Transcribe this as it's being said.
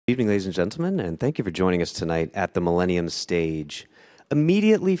Good evening, ladies and gentlemen, and thank you for joining us tonight at the Millennium stage.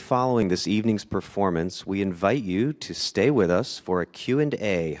 Immediately following this evening's performance, we invite you to stay with us for a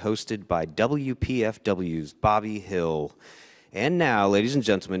Q&A hosted by WPFW's Bobby Hill. And now, ladies and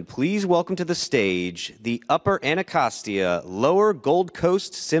gentlemen, please welcome to the stage the Upper Anacostia Lower Gold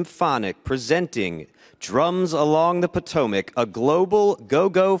Coast Symphonic presenting Drums Along the Potomac, a Global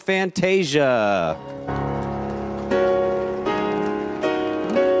Go-Go Fantasia.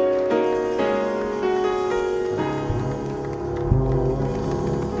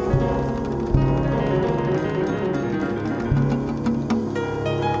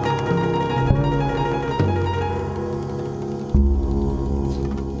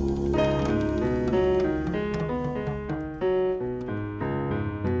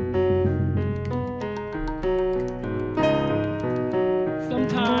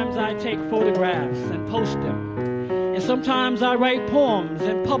 Sometimes I write poems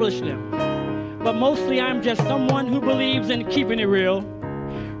and publish them, but mostly I'm just someone who believes in keeping it real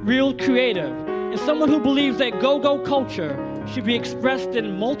creative, and someone who believes that go-go culture should be expressed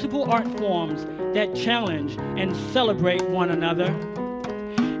in multiple art forms that challenge and celebrate one another.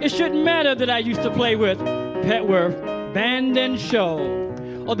 It shouldn't matter that I used to play with Petworth, Band and Show,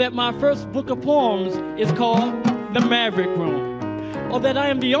 or that my first book of poems is called The Maverick Room, or that I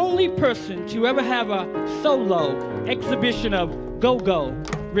am the only person to ever have a solo exhibition of go-go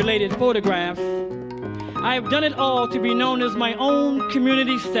related photographs. I have done it all to be known as my own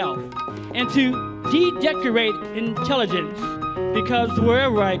community self and to de-decorate intelligence, because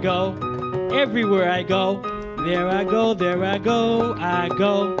wherever I go, everywhere I go, there I go, there I go, I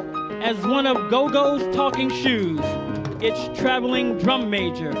go. As one of go-go's talking shoes, its traveling drum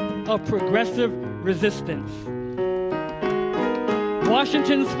major of progressive resistance.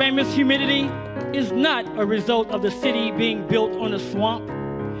 Washington's famous humidity is not a result of the city being built on a swamp.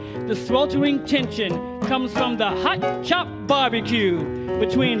 The sweltering tension comes from the hot chop barbecue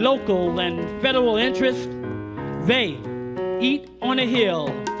between local and federal interests. They eat on a hill.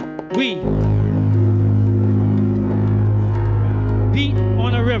 We beat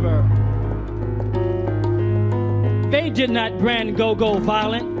on a river. They did not brand go-go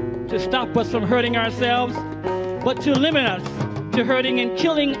violent to stop us from hurting ourselves, but to limit us to hurting and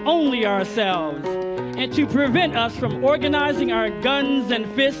killing only ourselves, and to prevent us from organizing our guns and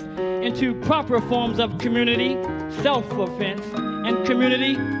fists into proper forms of community self-offense and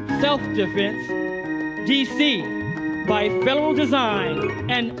community self-defense. DC, by federal design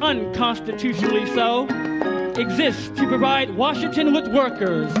and unconstitutionally so, exists to provide Washington with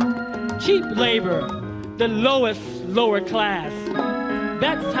workers, cheap labor, the lowest lower class.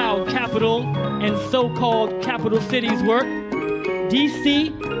 That's how capital and so-called capital cities work.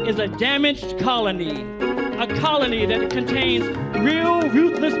 DC is a damaged colony, a colony that contains real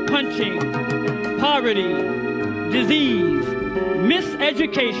ruthless punching, poverty, disease,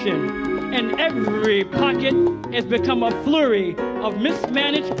 miseducation, and every pocket has become a flurry of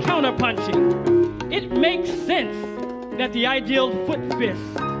mismanaged counterpunching. It makes sense that the ideal foot fist,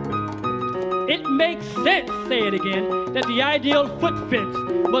 it makes sense, say it again, that the ideal foot fist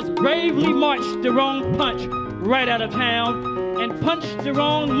was bravely marched the wrong punch right out of town, and punched the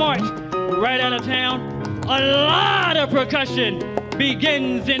wrong march right out of town. A lot of percussion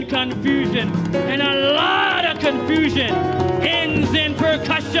begins in confusion, and a lot of confusion ends in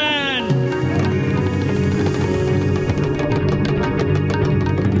percussion.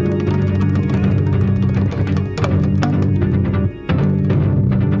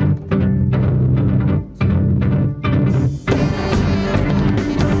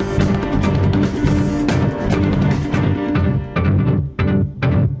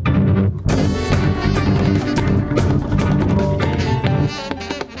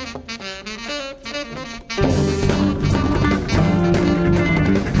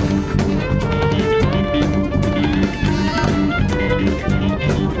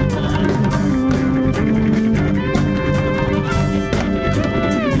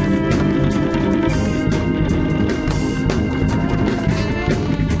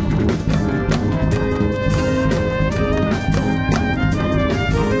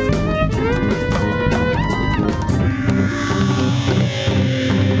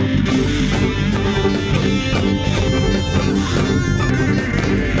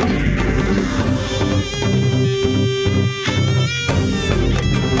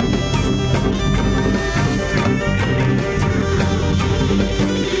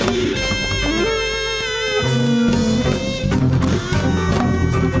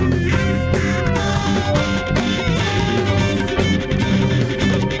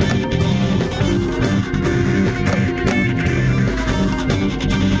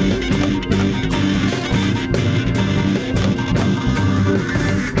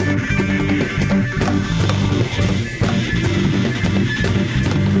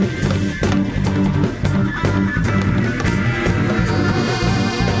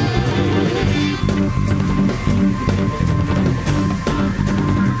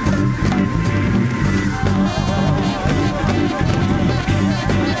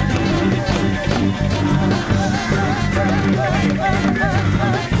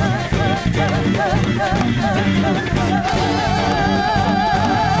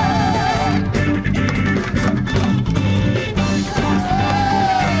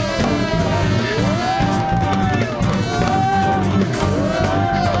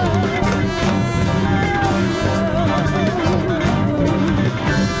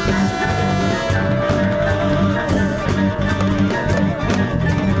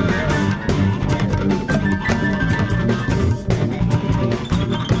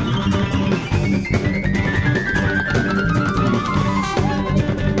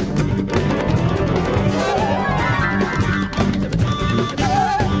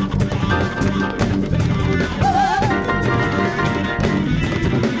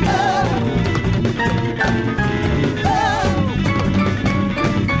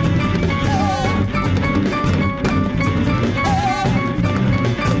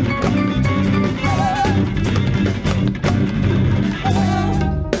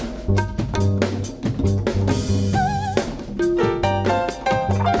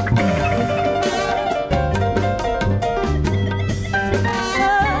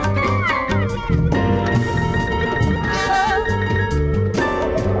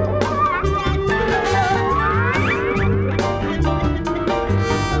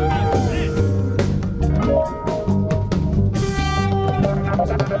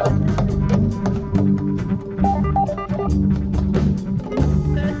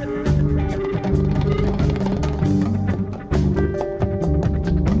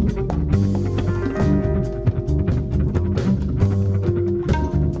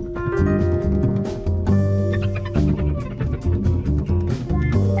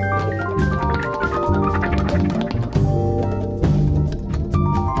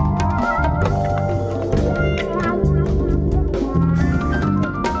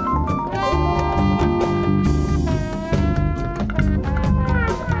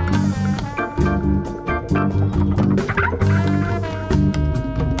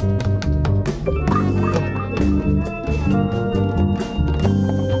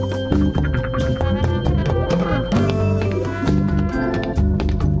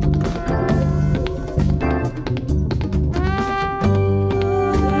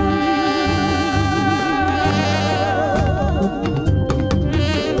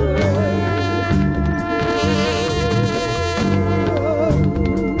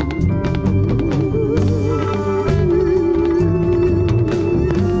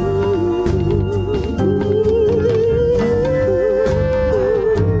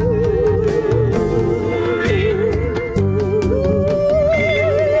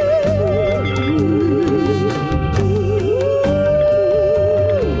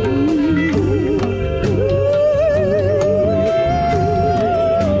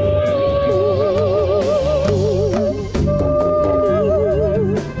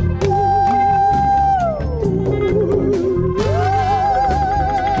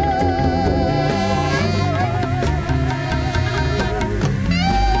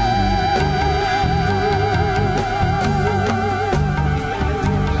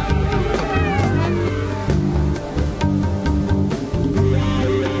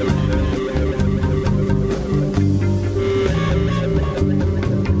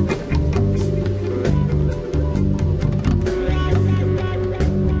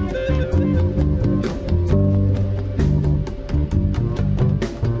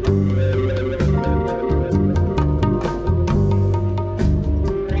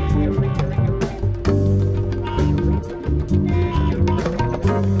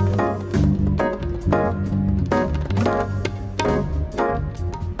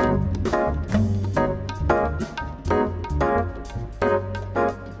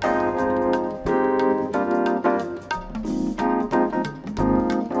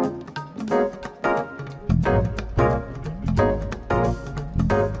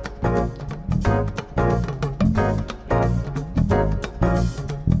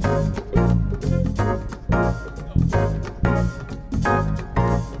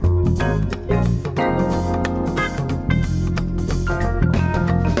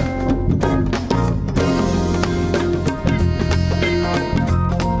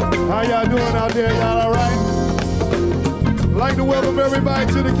 everybody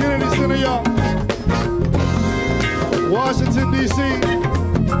to the Kennedy Center, y'all. Washington, D.C.,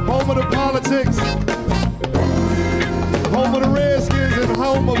 home of the politics, home of the Redskins, and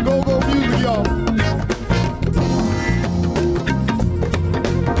home of go-go music, y'all.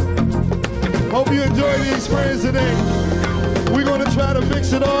 Hope you enjoy the experience today. We're gonna try to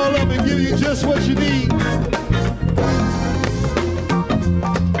mix it all up and give you just what you need.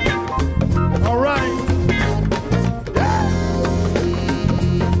 All right.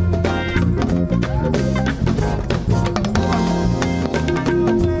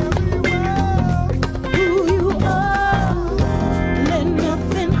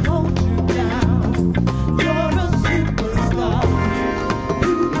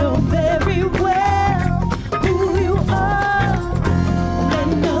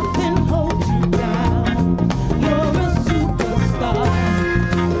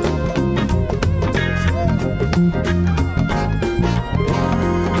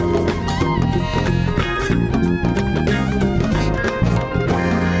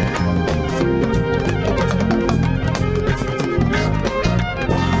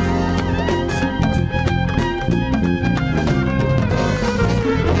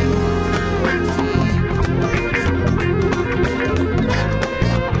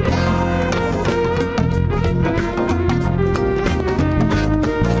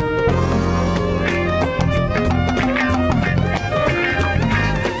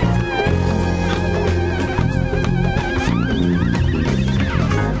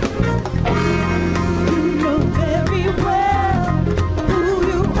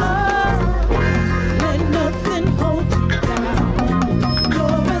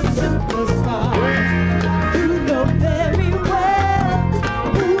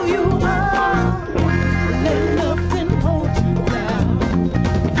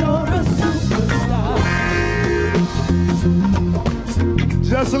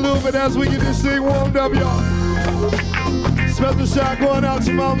 Just a little bit as we get this thing warmed up, y'all. Special shot going out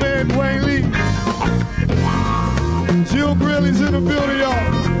to my man, Dwayne Lee. Jill Greeley's in the building,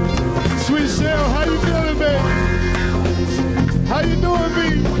 y'all. Sweet Shell, how you feeling, man? How you doing,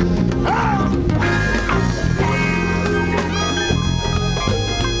 B? Ah!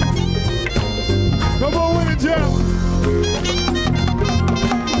 Come on with it, Jill.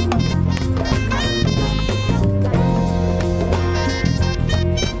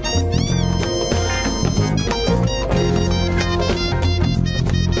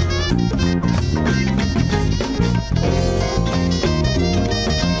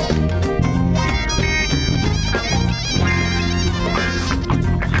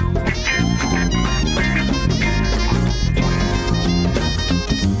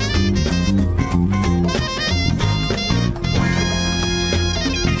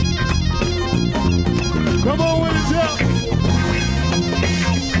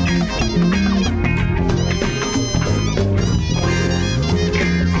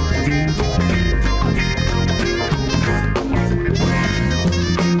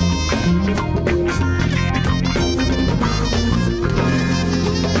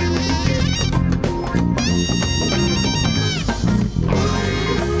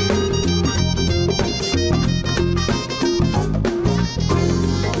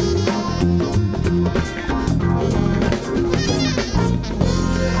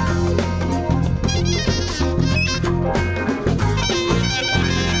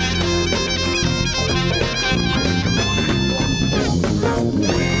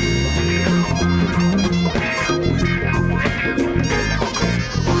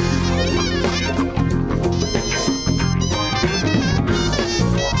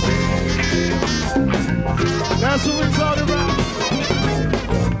 That's what we're talking about.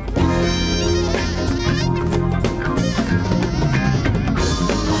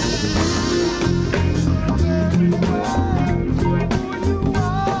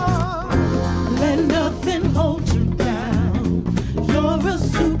 Let nothing hold you down. You're a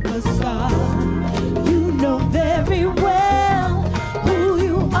superstar. You know very well who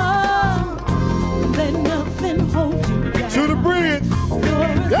you are. Let nothing hold you down. To the bridge. You're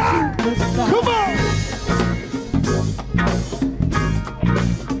a superstar. Come on.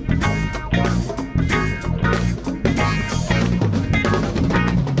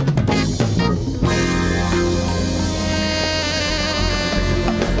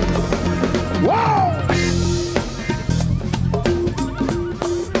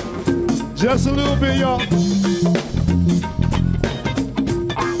 Just a little bit, y'all.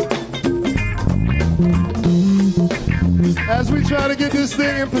 As we try to get this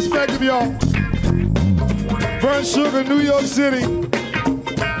thing in perspective, y'all. Burnt Sugar, New York City.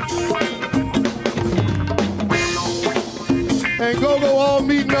 and Go-Go all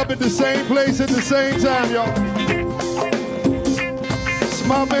meeting up at the same place at the same time, y'all. It's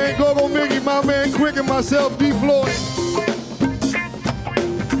my man Go-Go Mickey, my man Kwick, and myself, D. Floyd.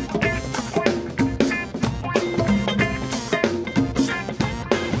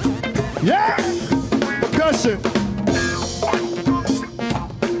 Yeah! Percussion.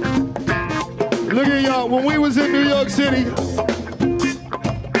 Look at y'all, when we was in New York City,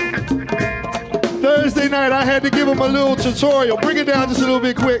 Thursday night, I had to give them a little tutorial. Bring it down just a little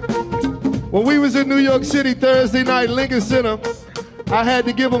bit quick. When we was in New York City Thursday night, Lincoln Center, I had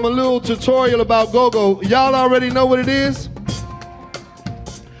to give them a little tutorial about go-go. Y'all already know what it is?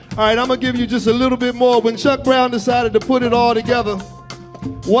 All right, I'm gonna give you just a little bit more. When Chuck Brown decided to put it all together,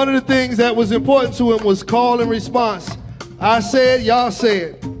 one of the things that was important to him was call and response. I said, y'all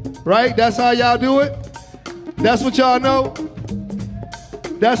said, right? That's how y'all do it? That's what y'all know?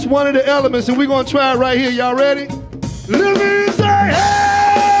 That's one of the elements, and we're gonna try it right here. Y'all ready? Let me say, hey!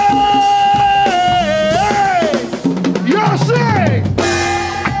 Y'all say!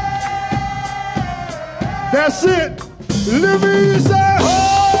 That's it. Let me say, oh!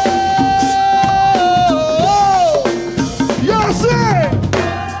 Y'all say!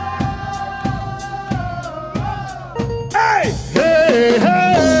 Hey! Hey,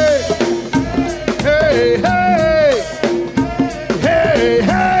 hey! Hey, hey!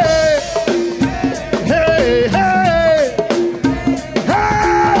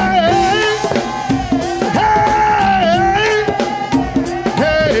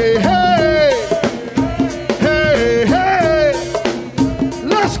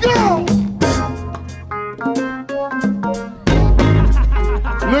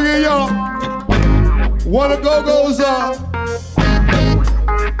 One of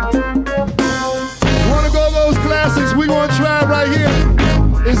Go-Go's classics, we gonna try right here.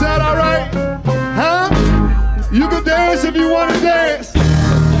 Is that all right? Huh? You can dance if you wanna dance.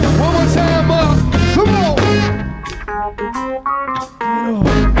 One more time up. Come on.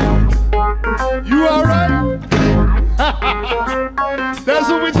 You all right? That's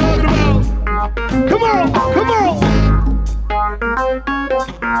what we're talking about. Come on, come on.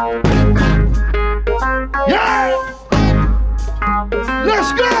 Yeah!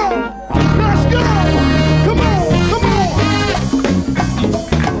 Let's go! Let's go! Come on, come on!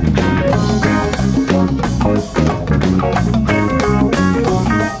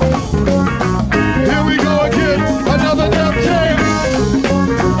 Here we go again, another damn jam.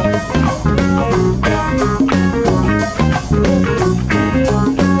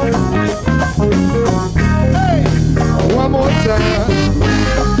 Hey, one more time.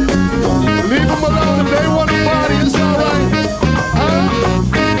 Leave them alone if they want to party, it's all right.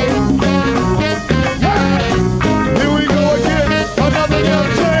 Yeah. Here we go again, another damn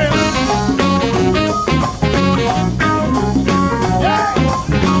jam. Yeah.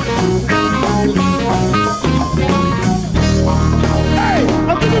 Hey,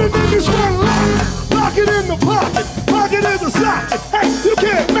 I'm gonna make this one lock it in the pocket, lock it in the socket. Hey, you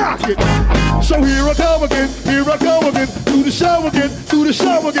can't knock it. So here I come again, do the show again, do the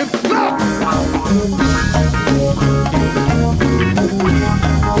show again, lock!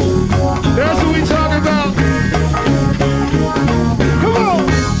 That's what we talking about. Come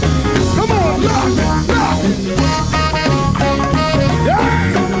on, lock, lock! Yeah!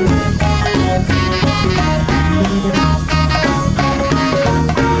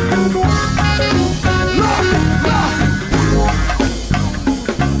 Lock, lock!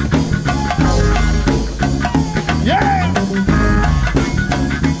 Yeah!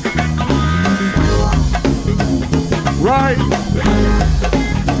 Right.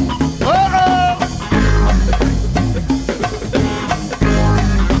 Uh-oh.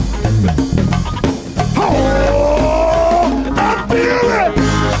 Oh, I feel it.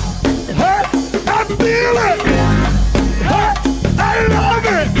 Huh? I feel it. Huh? I love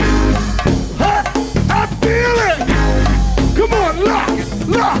it. Huh? I feel it. Come on, lock it,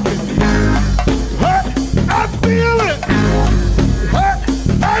 lock it. Huh? I feel it. Huh?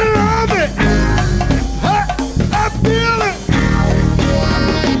 I love it. Huh? I feel it.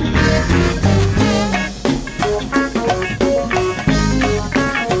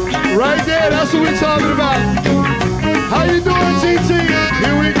 Right there, that's what we're talking about. How you doing, GT?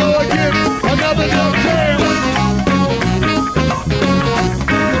 Here we go again, another dumb jam.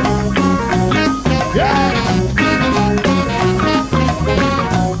 Yeah!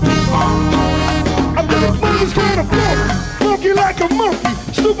 I'm gonna put this kind of funky like a monkey,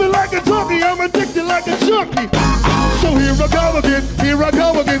 stupid like a donkey, I'm addicted like a junkie. So here I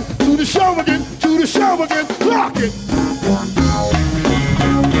go again, to the show again, lock it.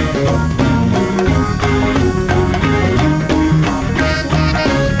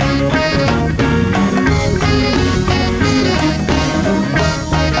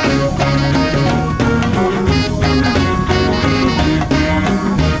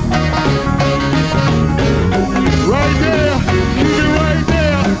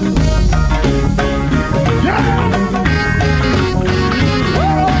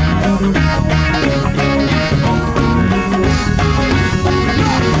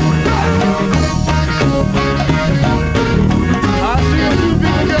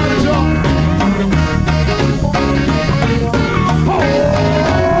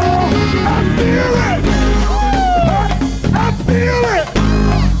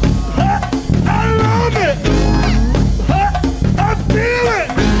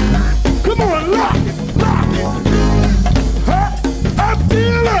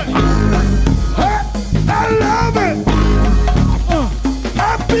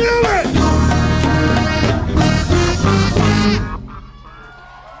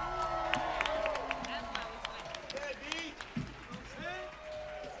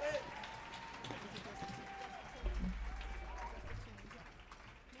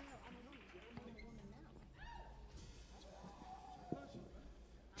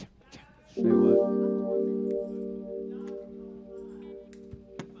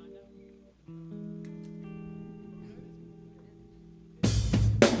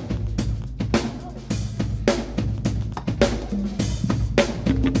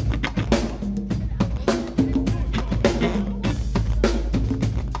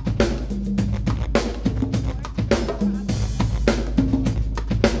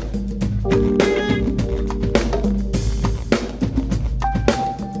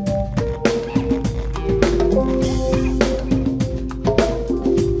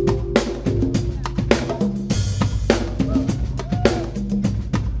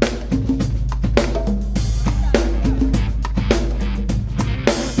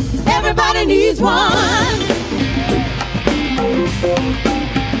 everybody needs one.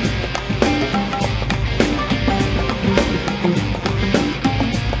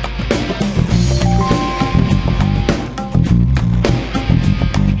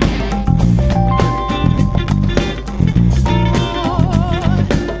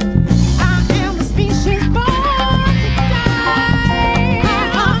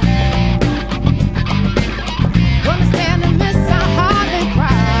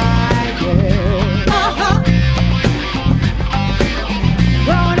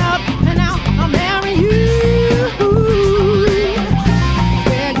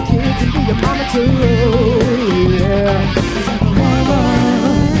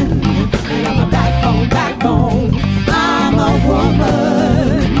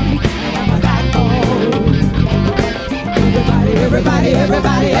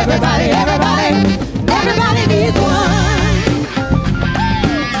 Everybody needs one.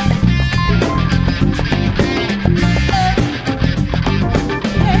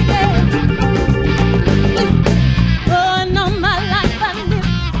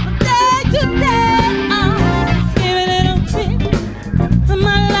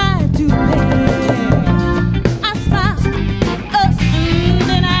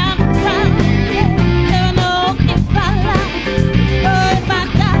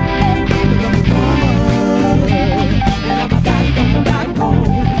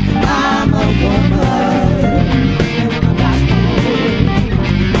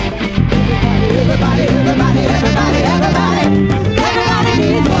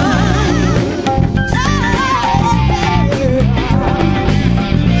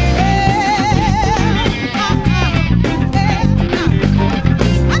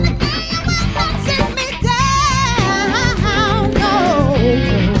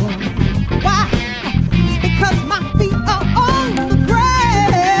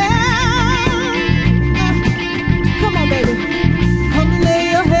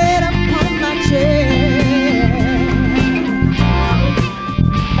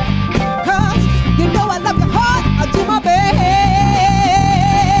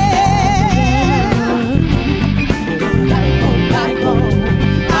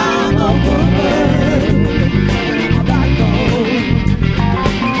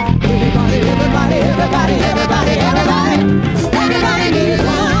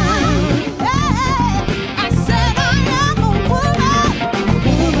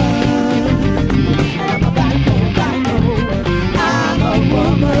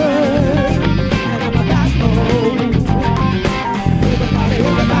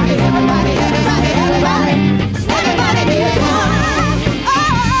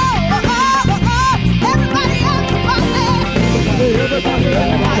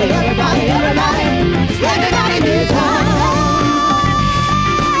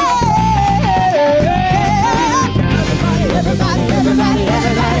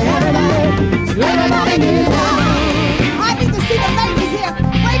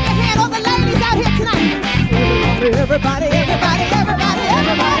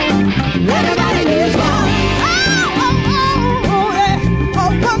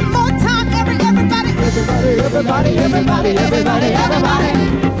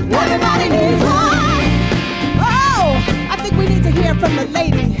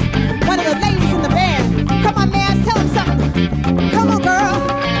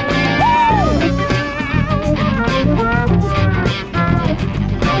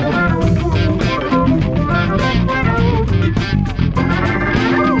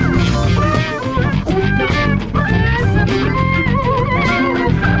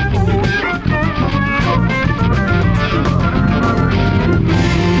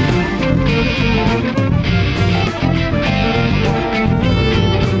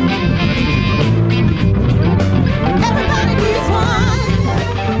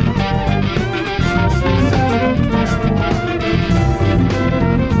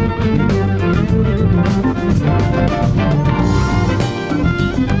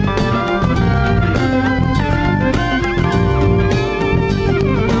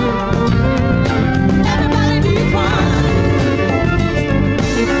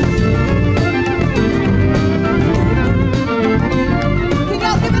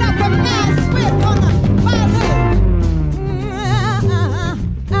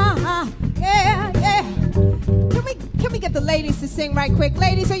 Sing right quick.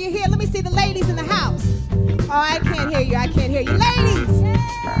 Ladies, are you here? Let me see the ladies in the house. Oh, I can't hear you. I can't hear you. Ladies!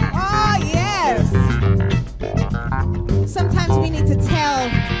 Oh, yes. Sometimes we need to tell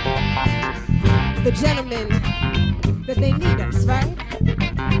the gentlemen that they need us, right?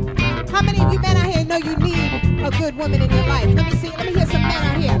 How many of you men out here know you need a good woman in your life? Let me see. Let me hear some men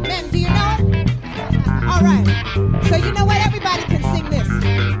out here. Men, do you know So you know what? Everybody can sing this.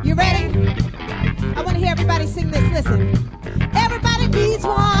 You ready? I want to hear everybody sing this. Listen. Everybody needs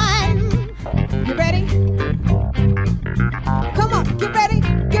one. You ready? Come on, get ready,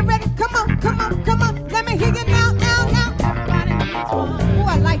 get ready. Come on, come on, come on. Let me hear you now, now, now. Everybody needs one. Oh,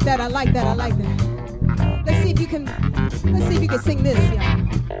 I like that, I like that, I like that. Let's see if you can sing this, y'all.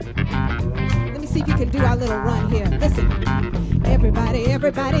 Let me see if you can do our little run here. Listen. Everybody,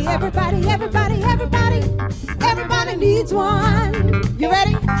 everybody, everybody, everybody, everybody, everybody needs one. You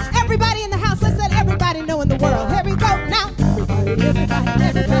ready? Everybody in the house, let's let everybody know in the world. Here we go now. Everybody,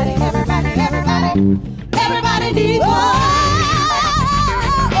 everybody, everybody, everybody, everybody needs one.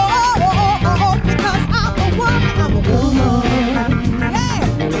 Because I'm a woman, I'm a woman.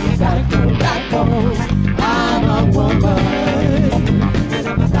 Yeah. Gotta go back home. I'm a woman. And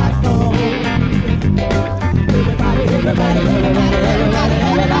I'm a backbone. Everybody, everybody, everybody, everybody,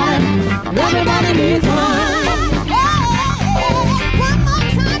 everybody, everybody needs one. One more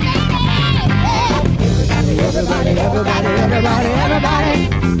time, baby. Everybody, everybody, everybody, everybody,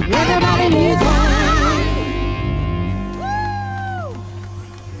 everybody needs one. Woo!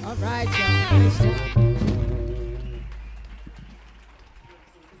 All right, y'all. Nice job.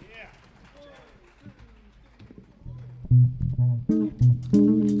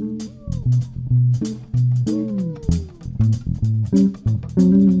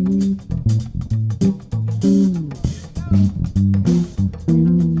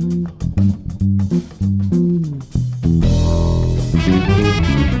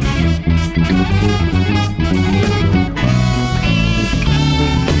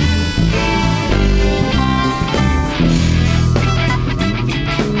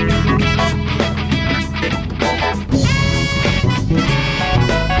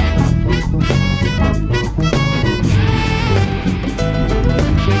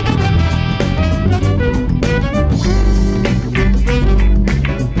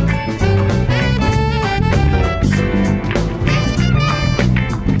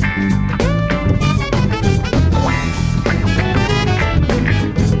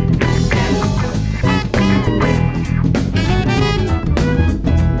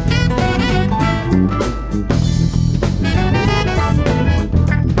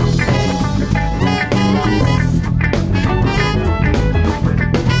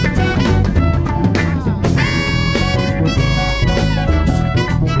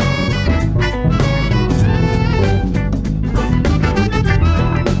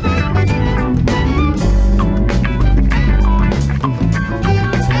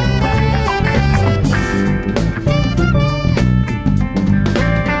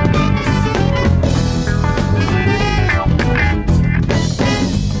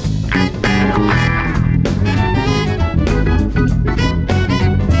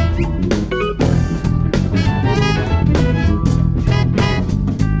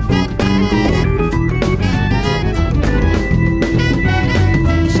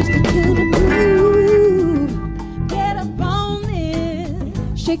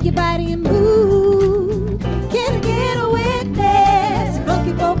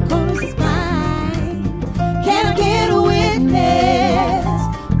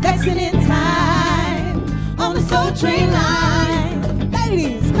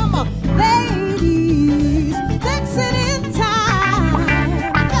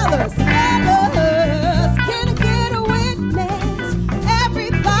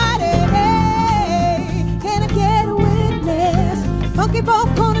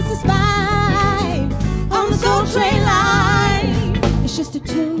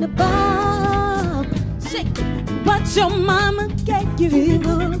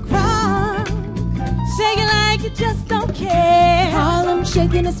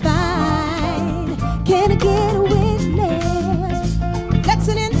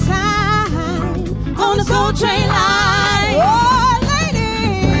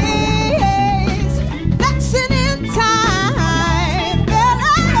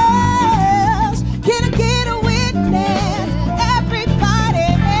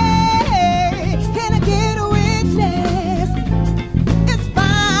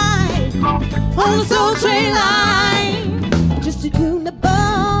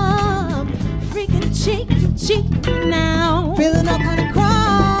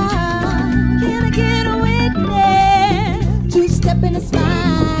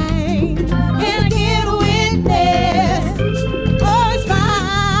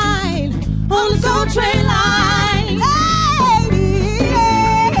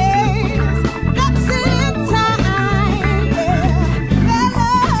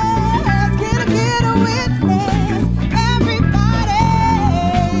 Everybody,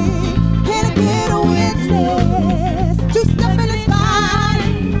 can I get a witness?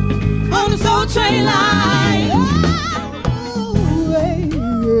 tree line.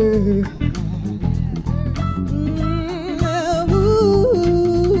 Ooh,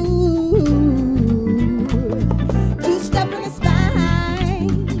 two-step in the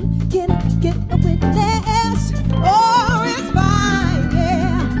spine. Get a witness. Oh, it's fine,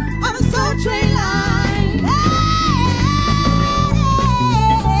 yeah. On the soul tree line.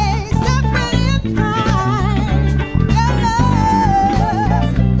 Hey, step in prime. Your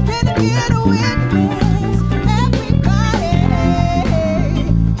love, can I get a witness? Everybody,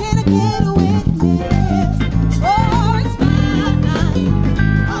 can I get a witness? Oh, it's fine.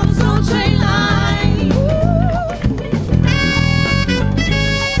 On the soul tree line.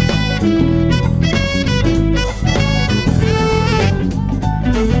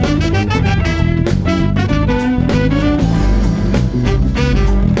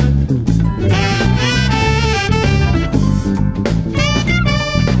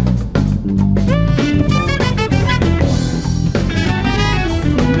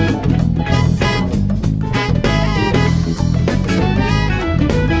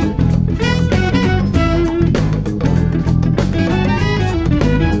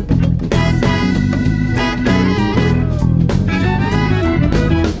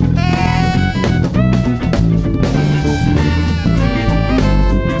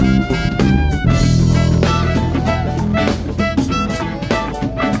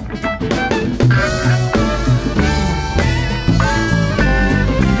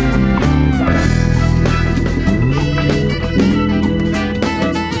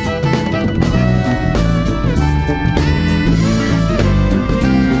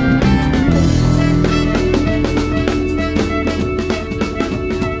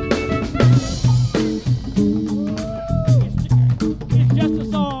 It's just a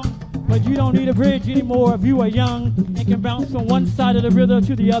song, but you don't need a bridge anymore if you are young and can bounce from one side of the river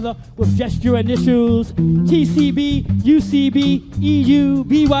to the other with just your initials. TCB, UCB, EU,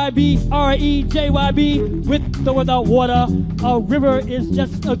 BYB, RE, JYB, with or without water. A river is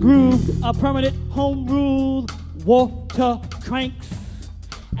just a groove, a permanent home rule. Water cranks.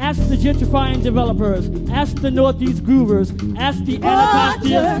 Ask the gentrifying developers, ask the Northeast groovers, ask the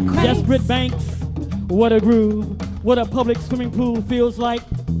Anacostia, desperate banks. What a groove, what a public swimming pool feels like.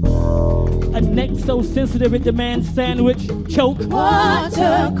 A neck so sensitive it demands sandwich, choke.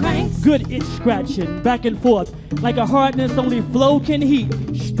 Water cranks. Good itch scratching, back and forth, like a hardness only flow can heat.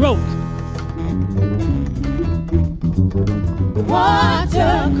 Stroke.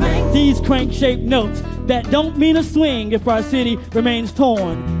 Water cranks. These crank-shaped notes that don't mean a swing if our city remains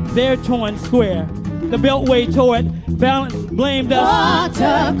torn. They're torn square. The Beltway tore it, balance blamed us, Water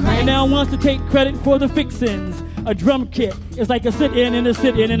and cranks. now wants to take credit for the fixins. A drum kit is like a sit-in and a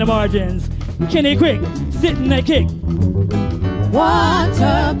sit-in in the margins. Kenny Kwick, sitting that kick.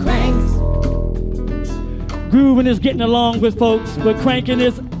 Water cranks. Grooving is getting along with folks, but cranking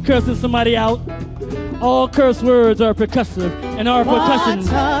is cursing somebody out. All curse words are percussive, and our percussions,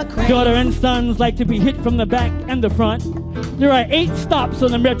 Water cranks. daughter and sons, like to be hit from the back and the front. There are 8 stops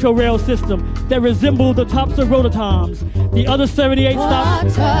on the Metro Rail system that resemble the tops of rototoms. The other 78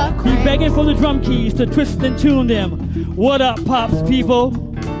 stops Water be cranks. begging for the drum keys to twist and tune them. What up, pops people?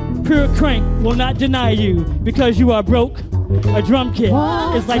 Pure crank will not deny you because you are broke. A drum kit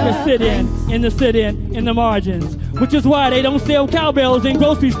is like a sit-in in the sit-in in the margins, which is why they don't sell cowbells in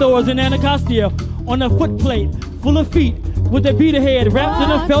grocery stores in Anacostia on a footplate full of feet with a beater head wrapped in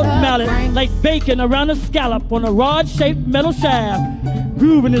a felt mallet like bacon around a scallop on a rod-shaped metal shaft.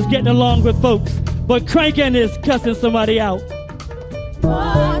 Grooving is getting along with folks, but cranking is cussing somebody out.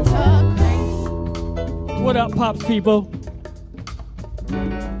 Water cranks. What up, pops people?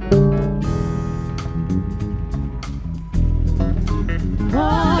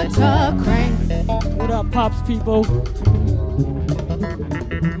 Water cranks. What up, pops people?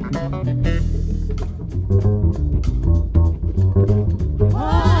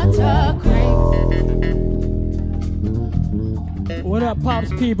 Water cranks. What up, pops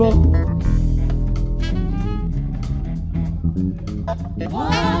people?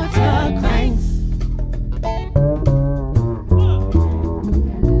 Water cranks.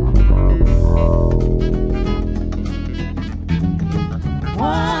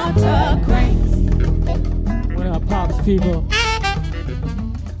 Water cranks. What up, pops people?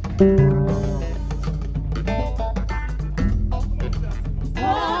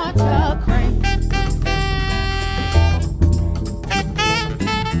 Water cranks.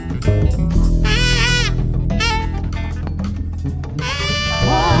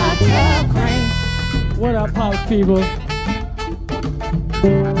 Water cranks. What up, pops people?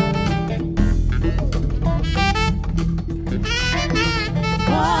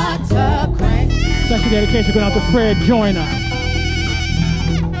 Water cranks. dedication going out to Fred Joyner.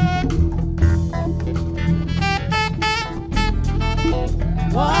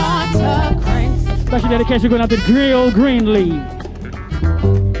 Water cranks. Special dedication going out to Grill Greenleaf.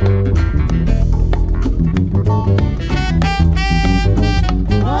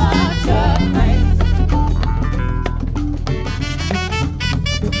 Water cranks.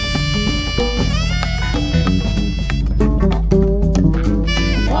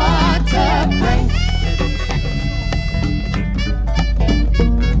 Water cranks.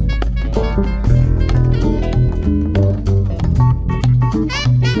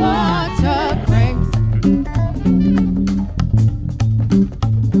 Water cranks.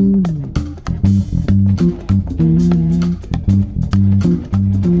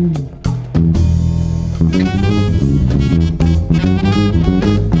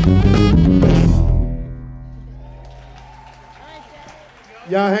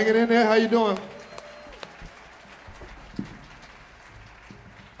 Y'all hanging in there? How you doing?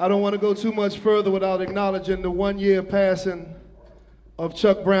 I don't want to go too much further without acknowledging the 1 year passing of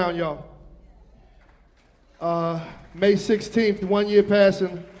Chuck Brown, y'all. May 16th, 1 year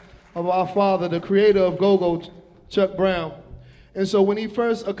passing of our father, the creator of Go-Go, Chuck Brown. And so when he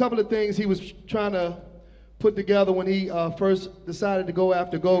first, a couple of things he was trying to put together when he first decided to go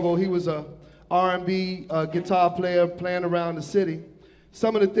after Go-Go. He was a R&B guitar player playing around the city.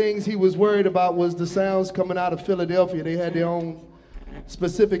 Some of the things he was worried about was the sounds coming out of Philadelphia. They had their own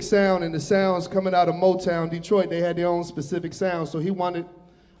specific sound, and the sounds coming out of Motown, Detroit, they had their own specific sound. So he wanted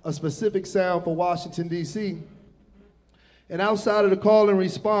a specific sound for Washington, D.C. And outside of the call and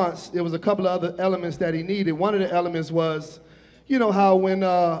response, there was a couple of other elements that he needed. One of the elements was, you know how when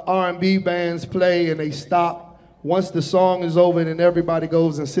R&B bands play and they stop, once the song is over, then everybody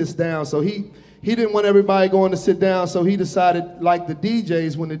goes and sits down. So he didn't want everybody going to sit down, so he decided, like the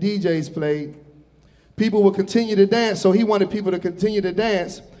DJs, when the DJs played, people would continue to dance, so he wanted people to continue to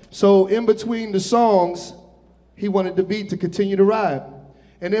dance. So in between the songs, he wanted the beat to continue to ride.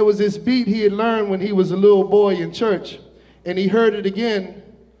 And there was this beat he had learned when he was a little boy in church, and he heard it again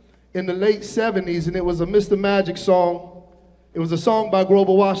in the late 70s, and it was a Mr. Magic song. It was a song by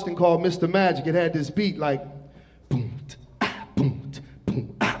Grover Washington called Mr. Magic. It had this beat like boom, ah, boom,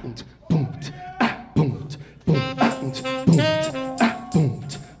 boom, ah, boom, boom, ah, boom, boom, ah, boom, ah, boom,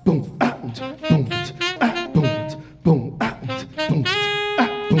 boom, ah, boom, boom, ah, boom, boom, ah, boom, ah, boom, boom,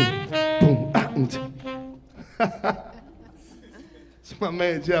 ah, It's my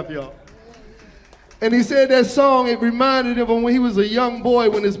man Jeff, y'all. And he said that song, it reminded him of when he was a young boy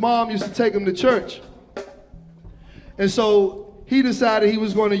when his mom used to take him to church. And so he decided he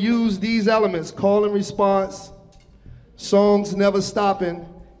was going to use these elements, call and response, songs never stopping,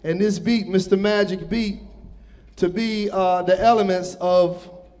 and this beat, Mr. Magic beat, to be the elements of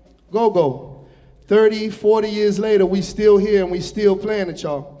Go-Go. 30, 40 years later, we still here and we still playing it,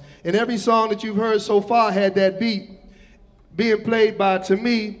 y'all. And every song that you've heard so far had that beat being played by, to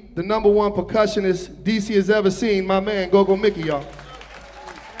me, the #1 percussionist DC has ever seen, my man Go-Go Mickey, y'all.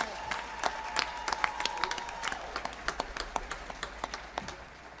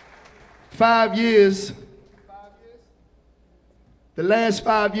 The last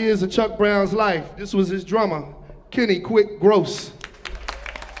 5 years of Chuck Brown's life, this was his drummer, Kenny Kwick Gross.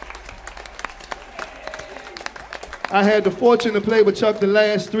 I had the fortune to play with Chuck the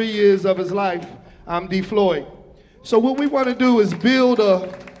last 3 years of his life. I'm D. Floyd. So what we want to do is build a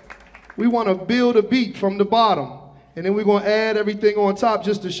beat from the bottom, and then we're going to add everything on top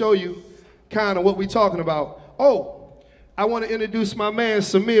just to show you kind of what we're talking about. Oh, I want to introduce my man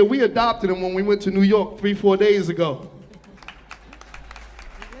Samir. We adopted him when we went to New York 3-4 days ago.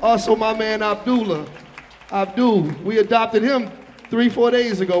 Also my man Abdul, we adopted him 3-4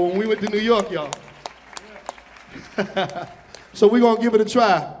 days ago when we went to New York, y'all. So we're going to give it a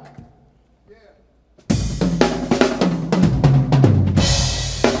try.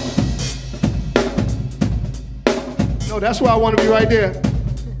 No, that's where I want to be, right there.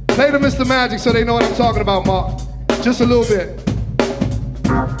 Play the Mr. Magic so they know what I'm talking about, Mark. Just a little bit.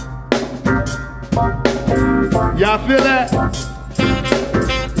 Y'all feel that?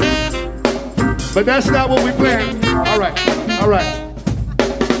 But that's not what we planned. All right, all right.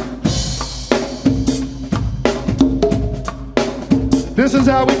 This is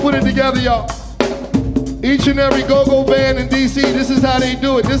how we put it together, y'all. Each and every go-go band in DC, this is how they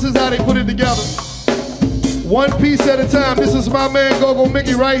do it. This is how they put it together. One piece at a time. This is my man Go-Go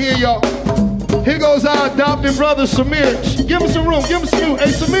Mickey right here, y'all. Here goes our adopted brother, Samir. Give him some room, give him some room.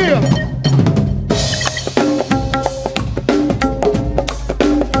 Hey, Samir.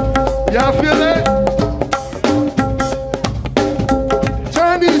 Y'all feel that?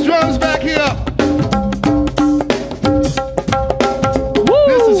 Turn these drums back here up.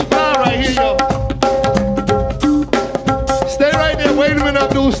 Wait a minute,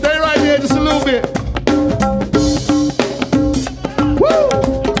 Abdul. Stay right there just a little bit. Woo!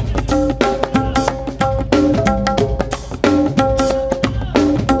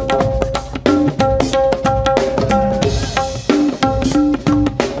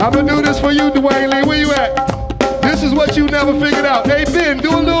 I'm gonna do this for you, Dwayne Lee. Where you at? This is what you never figured out. Hey, Ben, do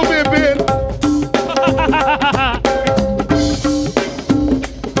a little bit, Ben.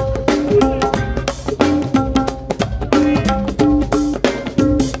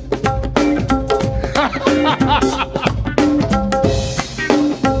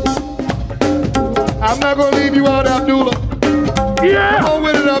 I'm not gonna leave you out, Abdullah. Yeah! Come on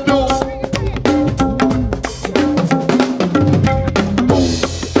with it, Abdul.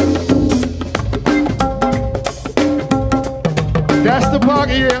 That's the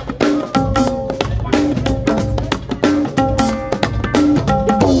pocket here.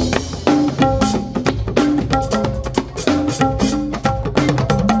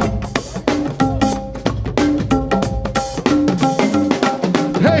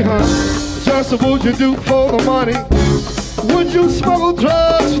 Hey, huh? Just what would you do for the money? Would you smuggle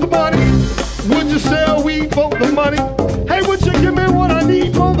drugs for the money? Would you sell weed for the money? Hey, would you give me what I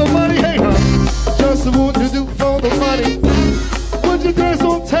need for the money? Hey, huh? Just what would you do for the money? Would you dance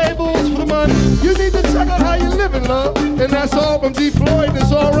on tables for the money? You need to check out how you living, love. And that's all from D. Floyd,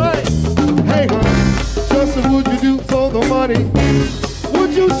 it's alright. Hey, huh? Just what would you do for the money?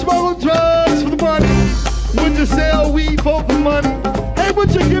 Would you smuggle drugs for the money? Would you sell weed for the money? Hey,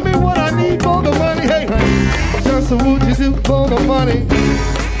 would you give me what I need for the money? Hey, honey, just what would you do for the money?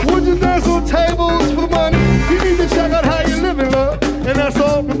 Would you dance on tables for the money? You need to check out how you living, love. And that's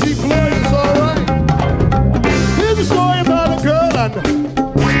all from D. Floyd, it's alright. Here's a story about a girl I know.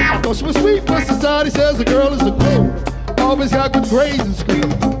 I thought she was sweet, but society says a girl is a gold. Always got good grades in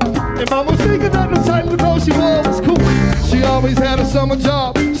school. And mama was thinking that the title of the clothes she wore was cool. She always had a summer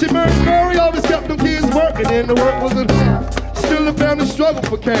job. She married Mary, always kept them kids working, and the work wasn't hard. Still the family struggle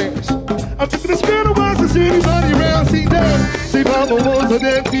for cash. I'm thinking it's been a while since anybody around seen dad. See, mama was a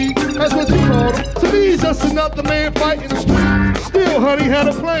deadbeat, that's what you called him. To me, he's just another man fighting the street. Still, honey had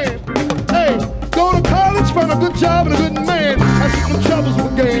a plan. Hey, go to college, find a good job and a good man. That's when the troubles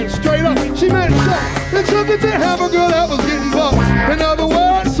began. Straight up, she met Chuck. And Chuck didn't have a girl that was getting bucked. In other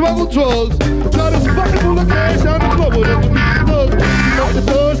words, smuggle drugs. Got his bucket full of cash down the global. That's what he does. Got the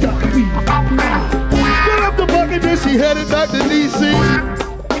thugs, got the weed. Fill up the bucket, then she headed back to D.C.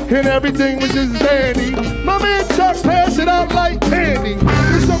 And everything was just dandy. My man Chuck passed it out like candy.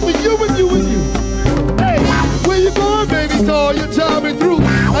 It's something for you and you and you. Hey, where you going, baby? To all your jobbing through.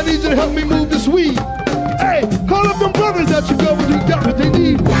 I need you to help me move this weed. Hey, call up them brothers that you go with, you got what they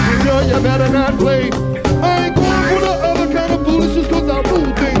need. You know you better not play. I ain't going for the other kind of foolishness, cause I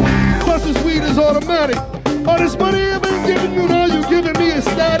rule things. Plus this weed is automatic. All this money I've been giving you, now you giving me is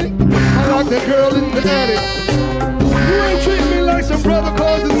static. I like that girl in the attic. You ain't treating me like some brother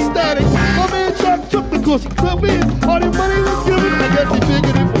causing static. My man Chuck took the course, he clipped his. All the money was given, I guess he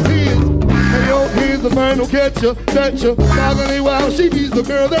figured it was his. Hey yo, here's the man who'll catch you, betcha. Boggly wow, she be's the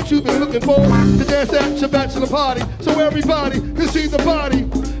girl that you've been looking for to dance at your bachelor party, so everybody can see the body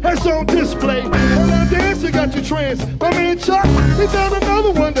that's on display. And that dance you got you tranced. My man Chuck, he found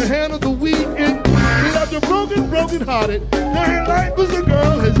another one to handle the weed in. He left her broken hearted. Now her life as a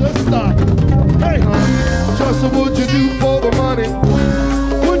girl has just started. Hey, hon, just what would you do for the money?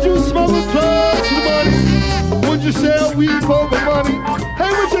 Would you smuggle drugs for the money? Would you sell weed for the money?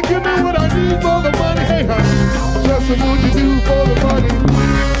 Hey, would you give me what I need for the money? Hey, hon, just what would you do for the money?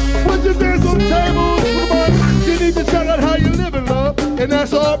 Would you dance on tables for the money? You need to check out how you living, love. And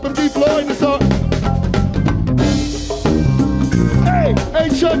that's all from D. Floyd, it's all. Hey,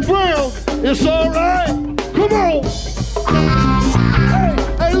 Chuck Brown, it's alright. Come on.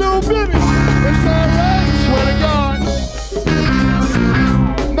 Hey, little Benny, it's alright, swear to God.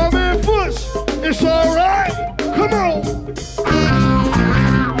 My man Fuss, it's alright. Come on.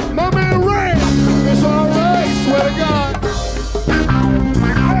 My man Ray, it's alright, swear to God.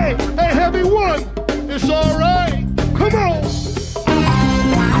 Hey, Heavy One, it's alright. Come on.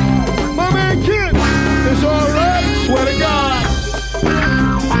 My man Kid, it's alright, swear to God.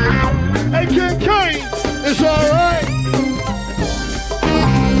 Hey, Ken Kane, it's alright.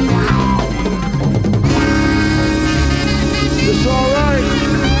 It's alright.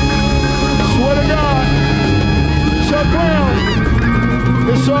 Swear to God. Chuck Brown,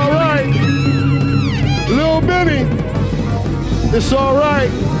 it's alright. Lil Benny, it's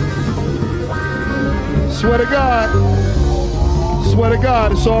alright. Swear to God. Swear to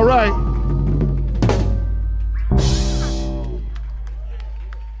God, it's alright.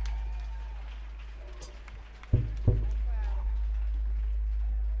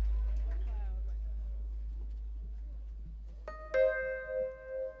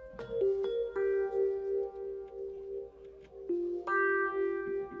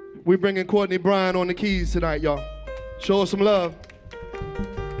 We bringing Courtney Bryan on the keys tonight, y'all. Show us some love.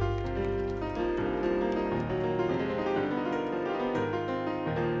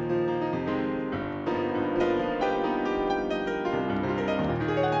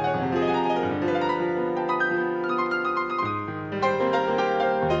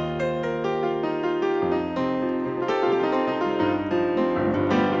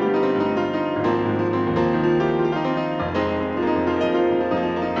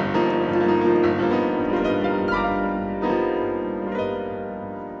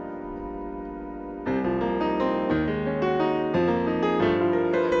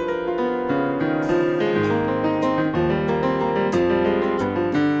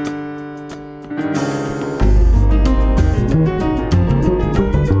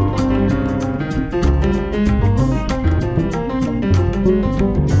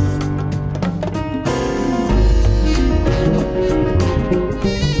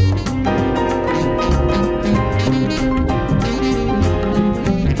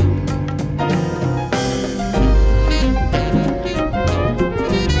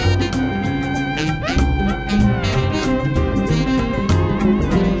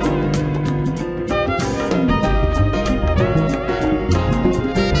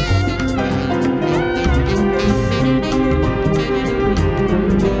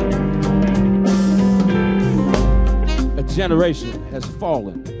 Generation has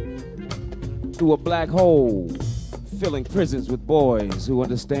fallen through a black hole, filling prisons with boys who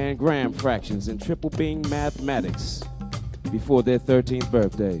understand gram fractions and triple beam mathematics before their 13th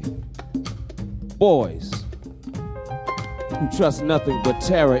birthday. Boys who trust nothing but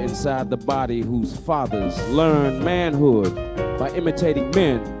terror inside the body, whose fathers learned manhood by imitating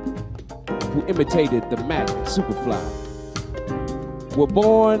men who imitated the Mac Superfly, were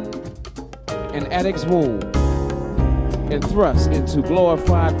born in addict's womb and thrust into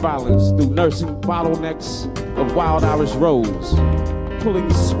glorified violence through nursing bottlenecks of wild Irish rose, pulling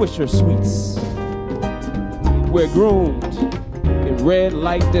Swisher sweets. We're groomed in red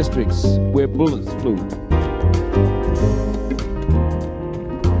light districts where bullets flew.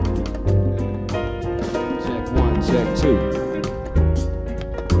 Check one, check two.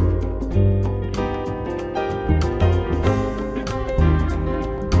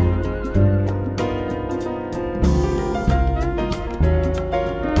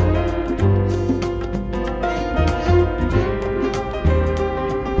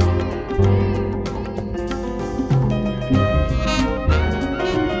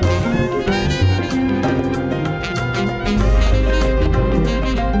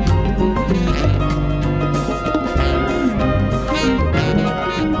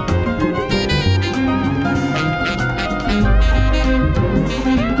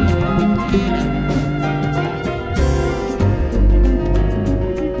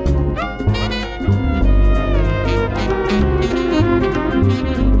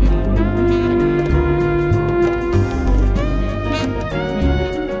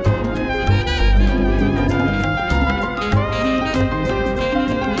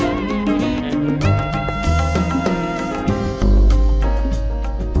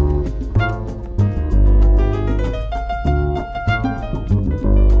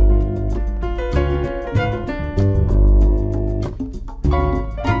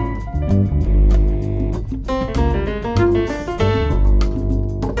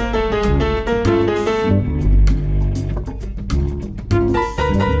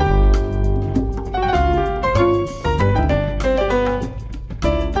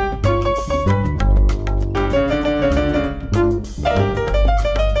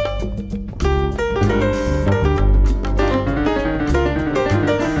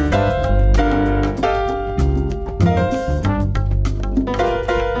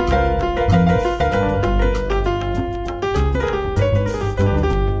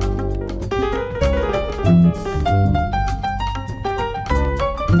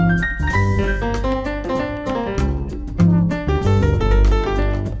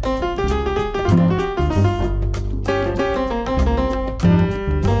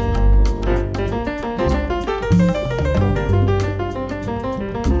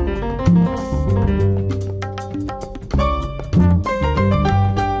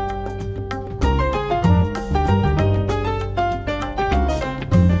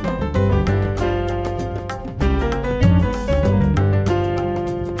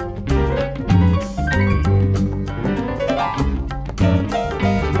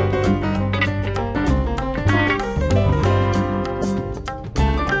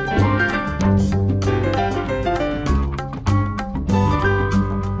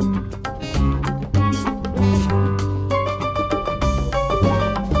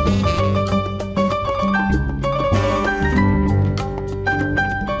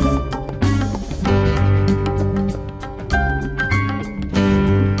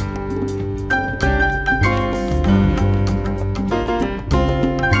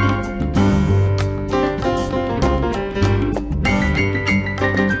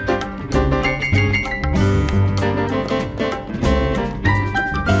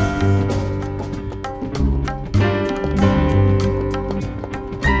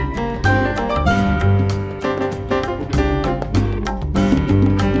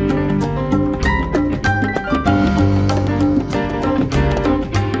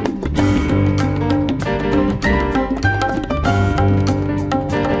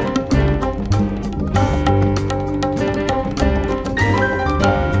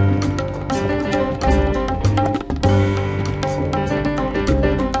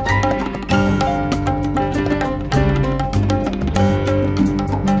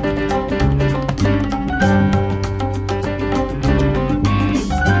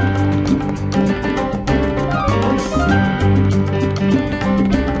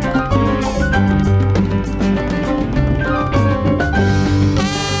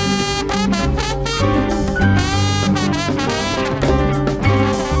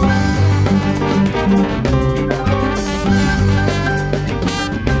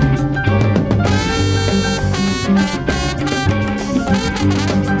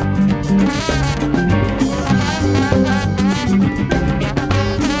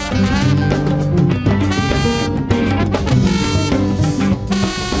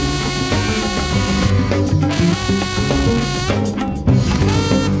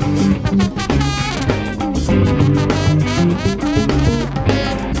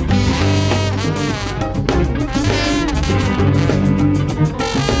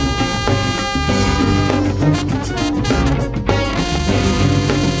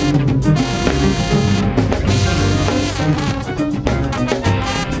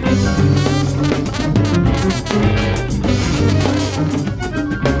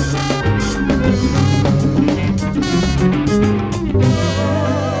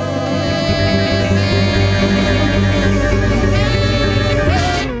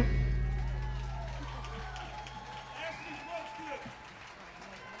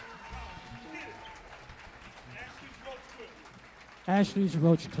 Ashley's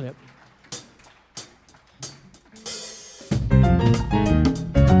Roach Clip.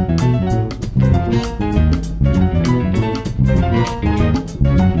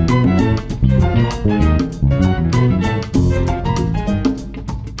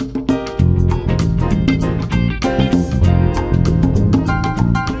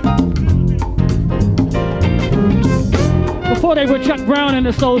 Before they were Chuck Brown and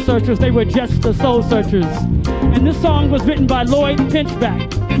the Soul Searchers, they were just the Soul Searchers. And this song was written by Lloyd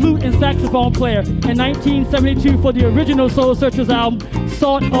Pinchback, flute and saxophone player, in 1972 for the original Soul Searchers album,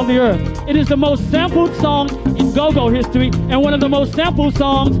 Salt of the Earth. It is the most sampled song in go-go history and one of the most sampled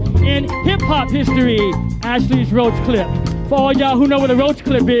songs in hip-hop history. Ashley's Roach Clip. For all y'all who know what a Roach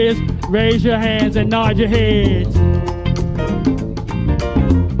Clip is, raise your hands and nod your heads.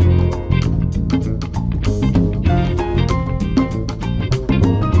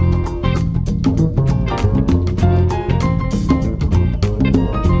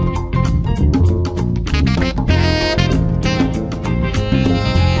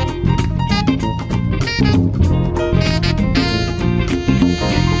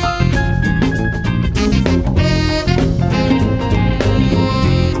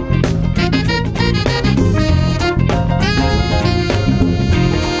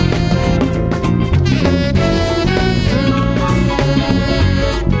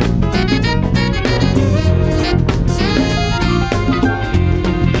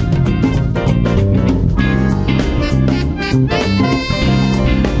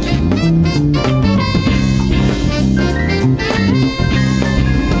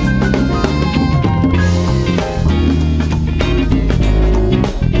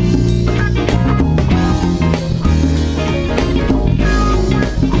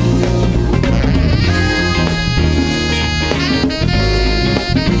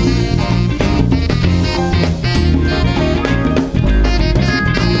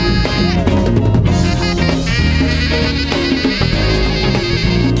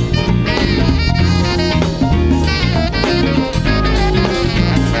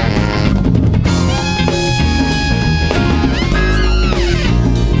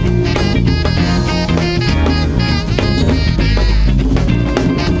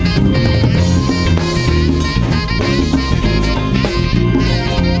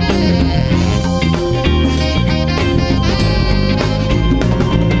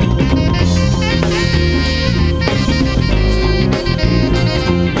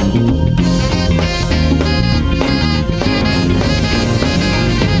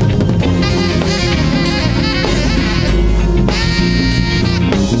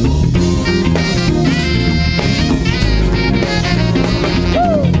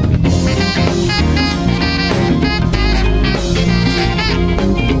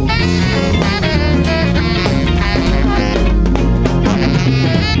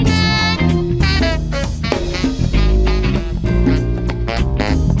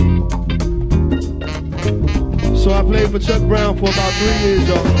 For Chuck Brown for about 3 years,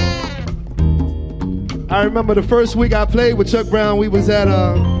 y'all. I remember the first week I played with Chuck Brown, we was at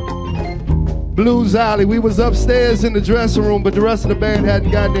Blues Alley. We was upstairs in the dressing room, but the rest of the band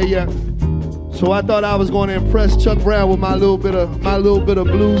hadn't gotten there yet. So I thought I was going to impress Chuck Brown with my little bit of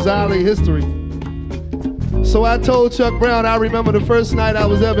Blues Alley history. So I told Chuck Brown, I remember the first night I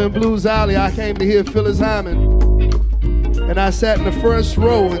was ever in Blues Alley, I came to hear Phyllis Hyman. And I sat in the first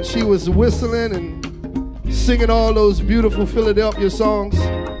row and she was whistling and singing all those beautiful Philadelphia songs.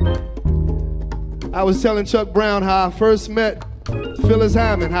 I was telling Chuck Brown how I first met Phyllis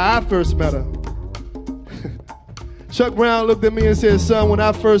Hyman, how I first met her. Chuck Brown looked at me and said, son, when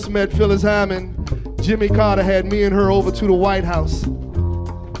I first met Phyllis Hyman, Jimmy Carter had me and her over to the White House.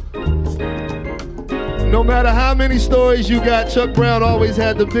 No matter how many stories you got, Chuck Brown always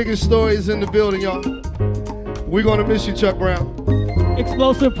had the biggest stories in the building, y'all. We're gonna miss you, Chuck Brown.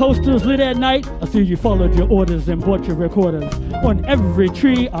 Explosive posters lit at night. I see you followed your orders and bought your recorders. On every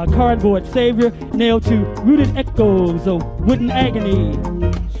tree, a cardboard savior nailed to rooted echoes of wooden agony.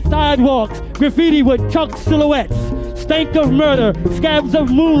 Sidewalks, graffiti with chalk silhouettes. Stank of murder, scabs of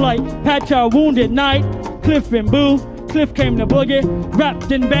moonlight patch our wounded night. Cliff and Boo, Cliff came to boogie,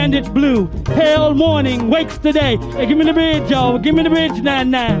 wrapped in bandage blue. Pale morning wakes the day. Hey, give me the bridge, y'all. Give me the bridge,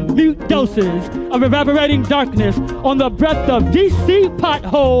 9-9. Mute doses of evaporating darkness on the breath of DC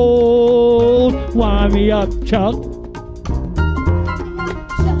potholes. Wind me up, Chuck.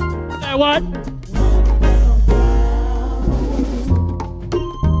 Say what?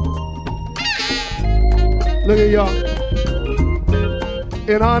 Look at y'all.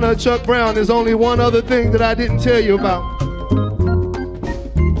 In honor of Chuck Brown, there's only one other thing that I didn't tell you about.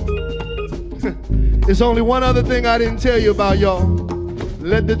 There's only one other thing I didn't tell you about, y'all.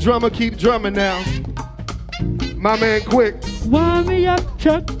 Let the drummer keep drumming now. My man Kwick. Wind me up,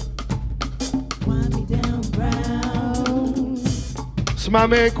 Chuck. Wind me down, brown. It's my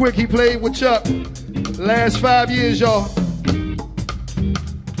man Kwick, he played with Chuck last 5 years, y'all.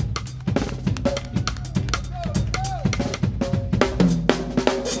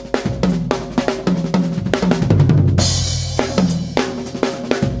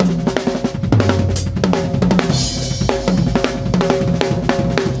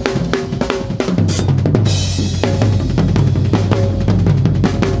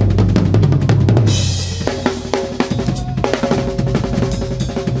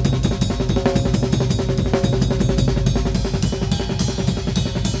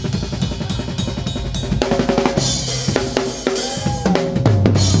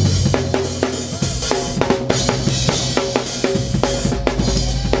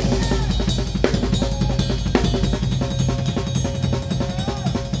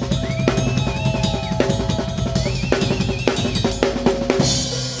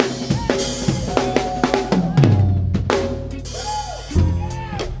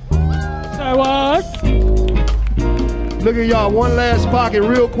 Look at y'all, one last pocket,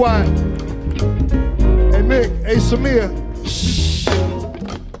 real quiet. Hey Mick, hey Samir. Shh.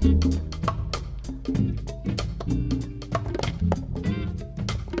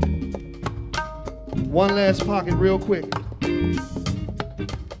 One last pocket, real quick.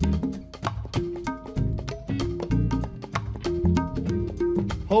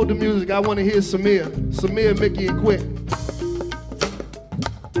 Hold the music, I want to hear Samir. Samir, Mickey, and Kwick.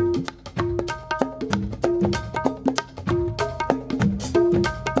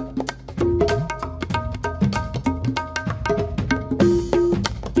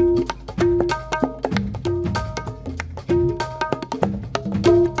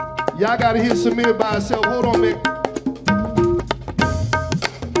 Y'all gotta hear Samir by himself. Hold on, Mick.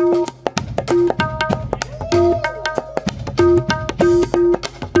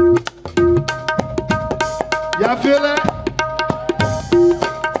 Y'all feel that?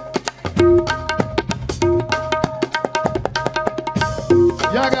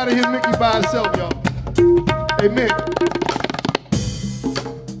 Y'all gotta hear Mickey by himself, y'all. Hey, Mick.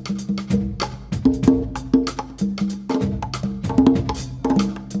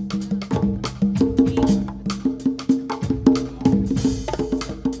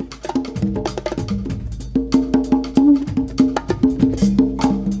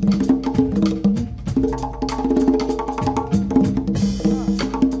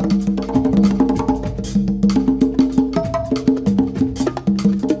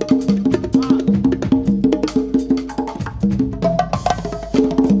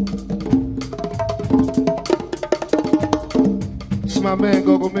 My man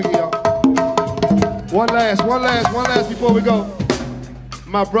Go-Go Mickey, y'all. One last before we go.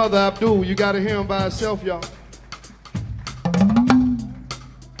 My brother Abdul, you gotta hear him by himself, y'all.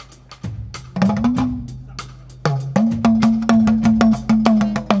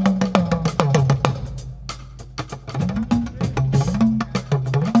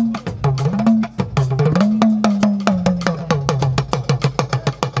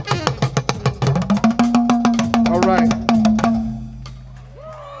 All right.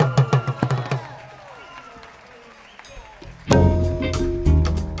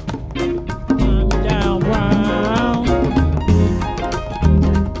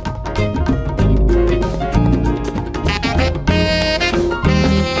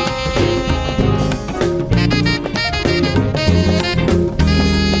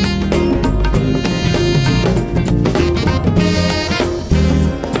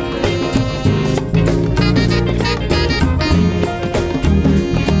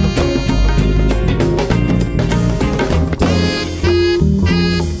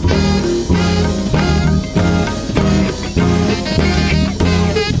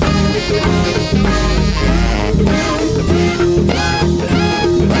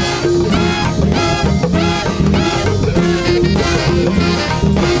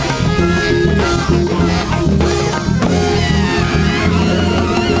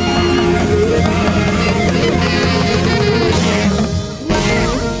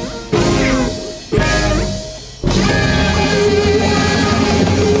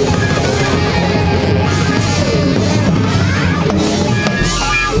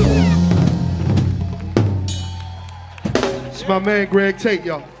 My man Greg Tate,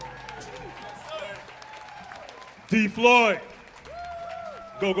 y'all. D. Floyd,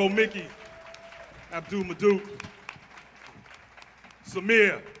 Go-Go Mickey, Abdul Maduk,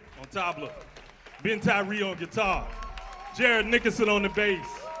 Samir on tabla, Ben Tyree on guitar, Jared Nickerson on the bass,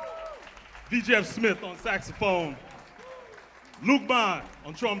 DJ F. Smith on saxophone, Luke Bond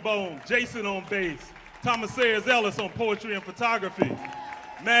on trombone, Jason on bass, Thomas Sayers Ellis on poetry and photography,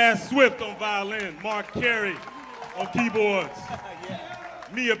 Maz Swift on violin, Mark Carey on keyboards,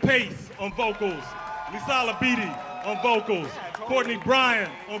 Mia Pace on vocals, Lisala Beatty on vocals, Courtney Bryan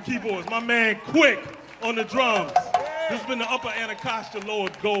on keyboards, my man Kwick on the drums. This has been the Upper Anacostia Lower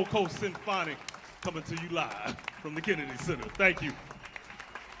Gold Coast Symphonic coming to you live from the Kennedy Center. Thank you.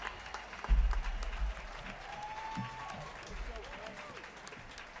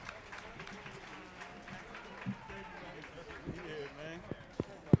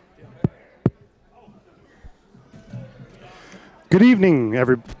 Good evening,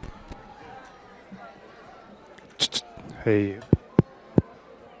 Hey.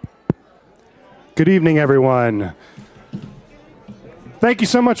 Good evening, everyone. Thank you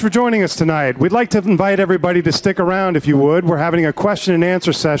so much for joining us tonight. We'd like to invite everybody to stick around if you would. We're having a question and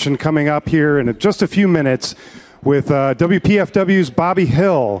answer session coming up here in just a few minutes with WPFW's Bobby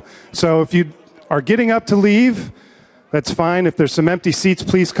Hill. So if you are getting up to leave, that's fine. If there's some empty seats,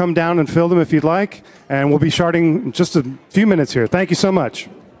 please come down and fill them if you'd like. And we'll be starting in just a few minutes here. Thank you so much.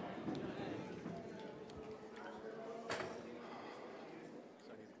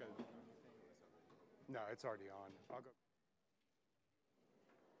 No, it's already on. I'll go.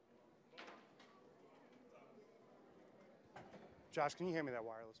 Josh, can you hand me that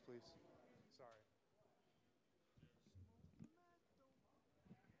wireless, please? Sorry.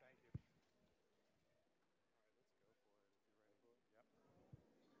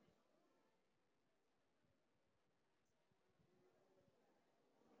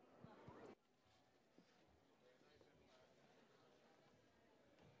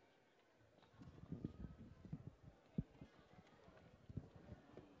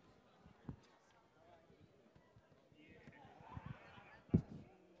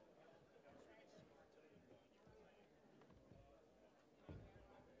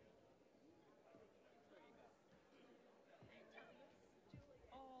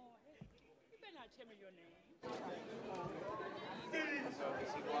 Tell me your name.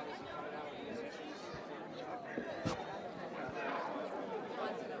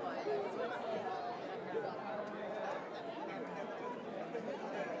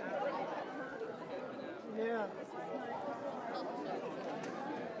 Yeah.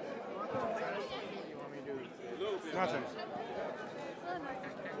 Nothing.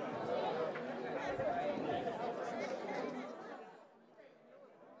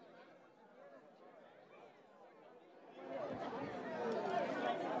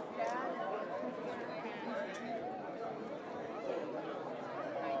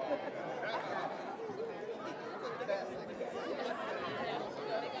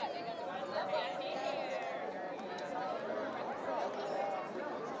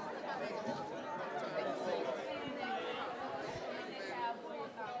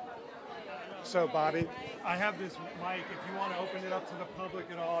 So, Bobby, I have this mic. If you want to open it up to the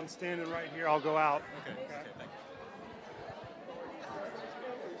public at all, I'm standing right here. I'll go out. Okay, thank you.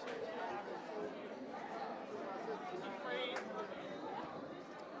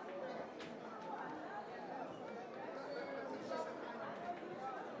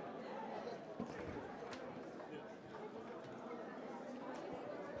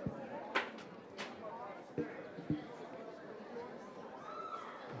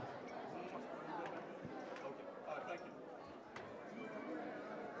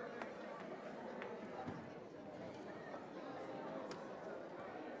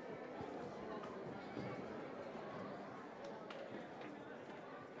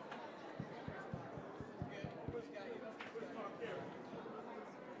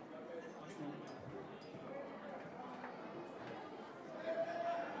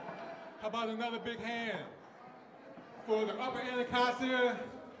 How about another big hand for the Upper Anacostia,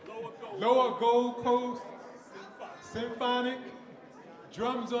 Lower Gold Coast Symphonic,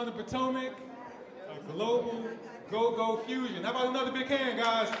 Drums on the Potomac, Global Go-Go Fusion. How about another big hand,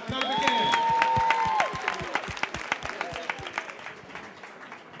 guys? Another big hand.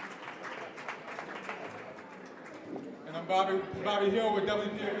 And I'm Bobby Hill with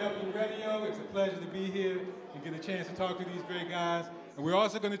WPFW Radio. It's a pleasure to be here and get a chance to talk to these great guys. And we're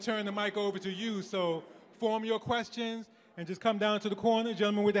also going to turn the mic over to you, so form your questions and just come down to the corner,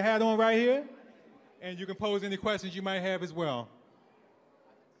 gentleman with the hat on right here, and you can pose any questions you might have as well.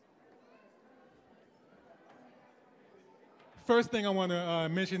 First thing I want to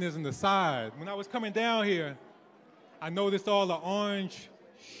mention is an aside. When I was coming down here, I noticed all the orange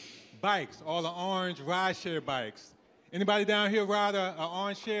bikes, all the orange rideshare bikes. Anybody down here ride an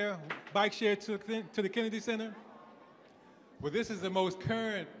orange bike share to the Kennedy Center? Well, this is the most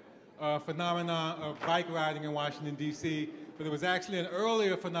current phenomenon of bike riding in Washington, D.C. but it was actually an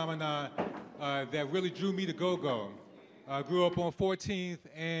earlier phenomenon that really drew me to go-go. I grew up on 14th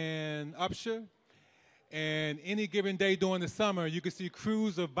and Upshur, and any given day during the summer, you could see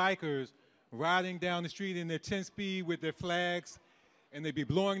crews of bikers riding down the street in their 10-speed with their flags, and they'd be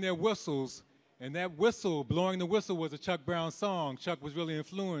blowing their whistles, and that whistle, blowing the whistle, was a Chuck Brown song. Chuck was really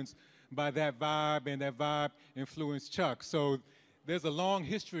influenced by that vibe, and that vibe influenced Chuck. So there's a long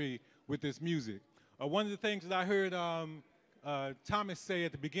history with this music. One of the things that I heard Thomas say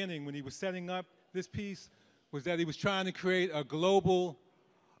at the beginning when he was setting up this piece was that he was trying to create a global,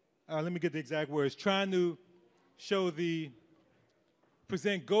 let me get the exact words, trying to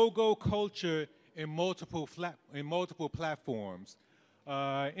present go-go culture in multiple platforms.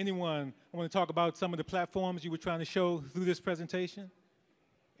 Anyone want to talk about some of the platforms you were trying to show through this presentation?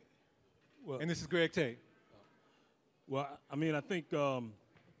 Well, and this is Greg Tate. Well, I mean, I think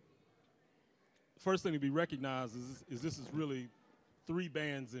first thing to be recognized is this is really 3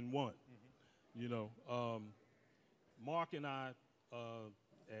 bands in one. Mm-hmm. You know, Mark and I,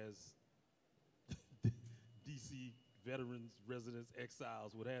 as DC veterans, residents,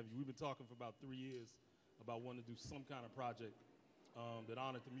 exiles, what have you, we've been talking for about 3 years about wanting to do some kind of project that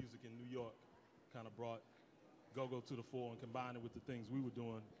honored the music in New York, kind of brought go-go to the fore and combined it with the things we were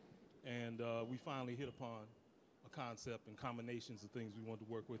doing. And we finally hit upon a concept and combinations of things we wanted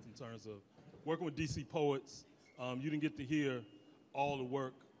to work with in terms of working with DC poets. You didn't get to hear all the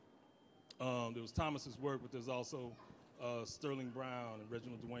work. There was Thomas's work, but there's also Sterling Brown and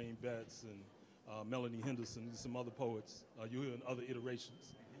Reginald Dwayne Betts and Melanie Henderson and some other poets. You'll hear in other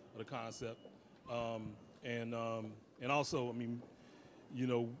iterations of the concept. And also, I mean, you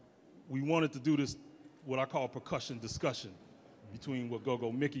know, we wanted to do this, what I call percussion discussion, between what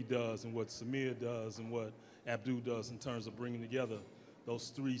Go-Go Mickey does and what Samir does and what Abdul does in terms of bringing together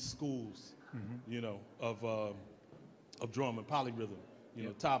those 3 schools, mm-hmm. you know, of drum and polyrhythm. You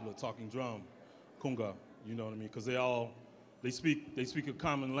know, tabla, talking drum, kunga, you know what I mean? Because they speak a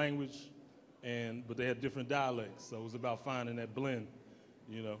common language, but they had different dialects. So it was about finding that blend,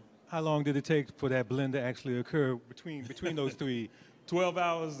 you know. How long did it take for that blend to actually occur between those 3? 12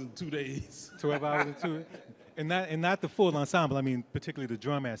 hours and 2 days. 12 hours and 2. And not the full ensemble, I mean, particularly the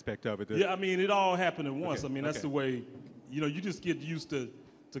drum aspect of it. Yeah, I mean, it all happened at once. Okay, I mean, that's the way, you know, you just get used to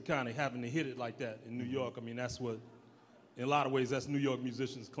kind of having to hit it like that in New York. I mean, that's what, in a lot of ways, that's New York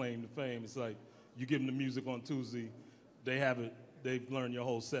musicians' claim to fame. It's like, you give them the music on Tuesday, they've learned your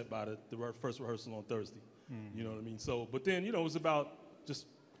whole set by the first rehearsal on Thursday. Mm-hmm. You know what I mean? So, but then, you know, it was about just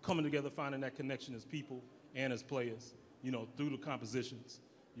coming together, finding that connection as people and as players, you know, through the compositions,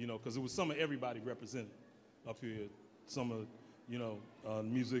 you know, because it was some of everybody represented up here. Some of, you know,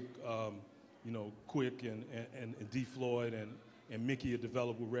 music, you know, Kwick and D. Floyd and Mickey had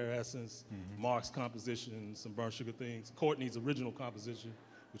developed with Rare Essence, mm-hmm. Mark's composition, some Burnt Sugar things, Courtney's original composition,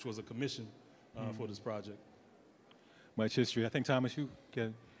 which was a commission mm-hmm. for this project. Much history. I think, Thomas, you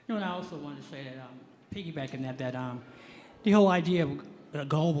can. You know, and I also wanted to say that, piggybacking that the whole idea of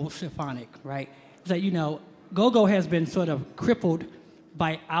global symphonic, right, is that, you know, go-go has been sort of crippled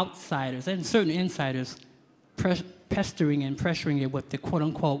by outsiders and certain insiders pestering and pressuring it with the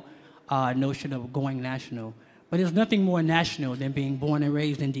quote-unquote notion of going national. But there's nothing more national than being born and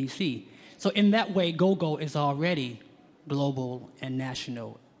raised in D.C. So in that way, go-go is already global and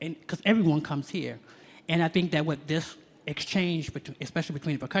national, because everyone comes here. And I think that what this exchange, especially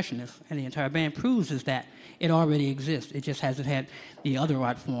between the percussionists and the entire band, proves is that it already exists. It just hasn't had the other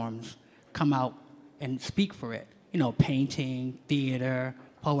art forms come out and speak for it. You know, painting, theater,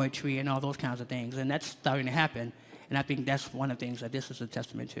 poetry, and all those kinds of things. And that's starting to happen. And I think that's one of the things that this is a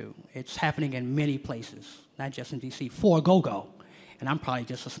testament to. It's happening in many places, not just in D.C., for go-go. And I'm probably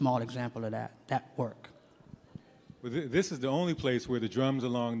just a small example of that work. Well, this is the only place where the drums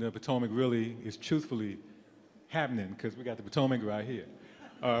along the Potomac really is truthfully happening, because we got the Potomac right here,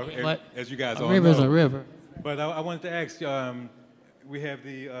 as you guys all know. A river's a river. But I wanted to ask, we have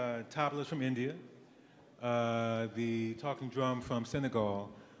the tablas from India, the talking drum from Senegal.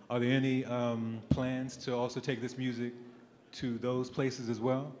 Are there any plans to also take this music to those places as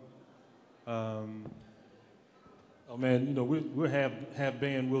well? Oh man, you know, we're half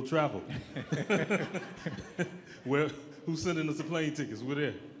band, we'll travel. Who's sending us the plane tickets? We're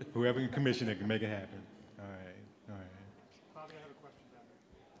there. Whoever can commission it can make it happen. All right. Bobby, I have a question down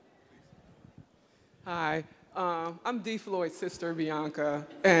there. Hi, I'm D. Floyd's sister, Bianca,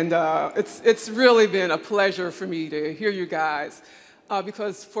 and it's really been a pleasure for me to hear you guys.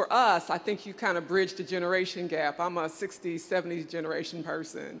 Because for us, I think you kind of bridged the generation gap. I'm a 60s, 70s generation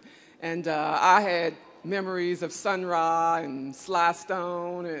person. And I had memories of Sun Ra and Sly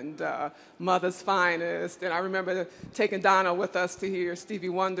Stone and Mother's Finest. And I remember taking Donna with us to hear Stevie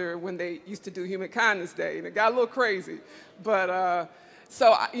Wonder when they used to do Human Kindness Day, and it got a little crazy. But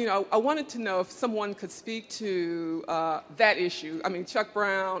so, I wanted to know if someone could speak to that issue. I mean, Chuck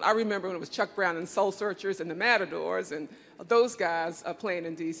Brown, I remember when it was Chuck Brown and Soul Searchers and the Matadors and those guys playing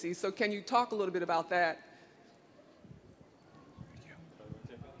in D.C. So can you talk a little bit about that?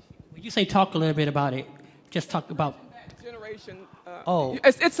 When you say talk a little bit about it, just talk about... Generation. Oh.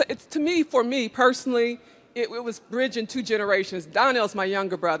 It's to me, for me personally, it was bridging two generations. Donnell's my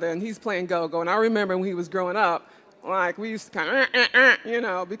younger brother, and he's playing go-go. And I remember when he was growing up, like, we used to kind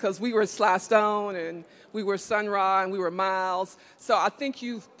of, because we were Sly Stone and we were Sun Ra and we were Miles. So I think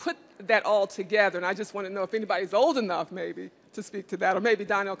you've put that all together, and I just want to know if anybody's old enough, maybe, to speak to that, or maybe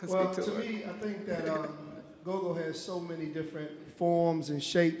Donnell can speak to it. Well, to me, I think that go-go has so many different forms and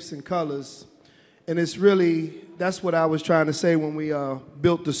shapes and colors, and it's really, that's what I was trying to say when we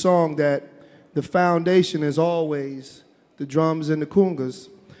built the song, that the foundation is always the drums and the congas.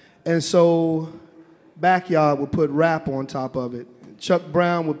 And so Backyard would put rap on top of it. Chuck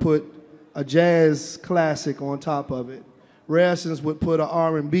Brown would put a jazz classic on top of it. Raresons would put an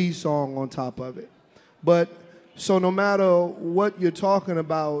R&B song on top of it. But so no matter what you're talking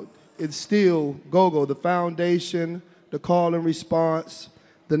about, it's still go-go. The foundation, the call and response,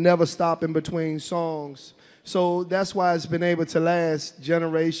 the never stopping between songs. So that's why it's been able to last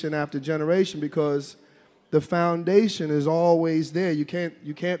generation after generation, because the foundation is always there. You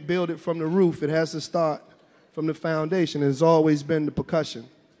can't build it from the roof. It has to start from the foundation. It's always been the percussion.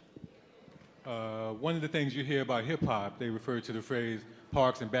 One of the things you hear about hip-hop, they refer to the phrase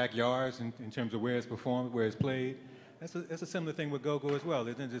parks and backyards in terms of where it's performed, where it's played. That's a similar thing with go-go as well.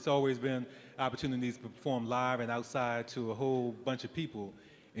 It's always been opportunities to perform live and outside to a whole bunch of people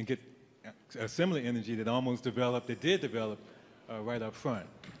and get a similar energy that did develop right up front.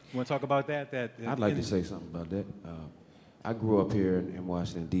 You want to talk about that? I'd like to say something about that. I grew up here in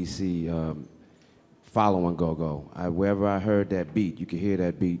Washington, D.C., following go-go. Wherever I heard that beat, you could hear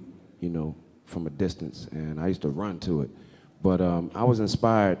that beat, from a distance, and I used to run to it. But I was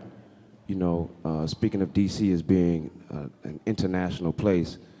inspired, speaking of D.C. as being an international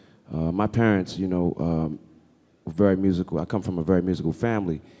place. My parents, were very musical. I come from a very musical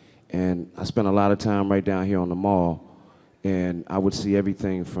family, and I spent a lot of time right down here on the mall, and I would see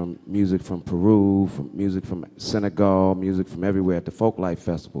everything from music from Peru, from music from Senegal, music from everywhere at the Folklife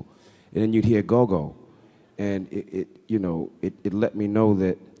Festival. And then you'd hear go-go, and it let me know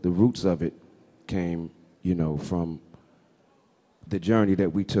that the roots of it came, from the journey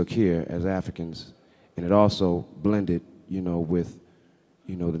that we took here as Africans, and it also blended, with,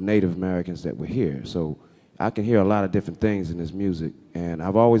 the Native Americans that were here. So I can hear a lot of different things in this music, and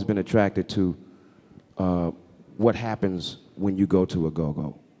I've always been attracted to what happens when you go to a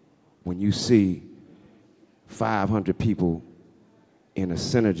go-go, when you see 500 people in a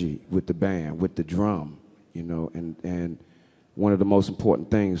synergy with the band, with the drum, and one of the most important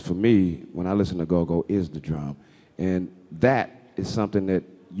things for me when I listen to go-go is the drum. And that is something that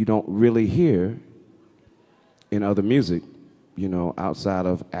you don't really hear in other music, outside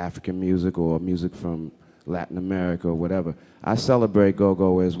of African music or music from Latin America or whatever. I celebrate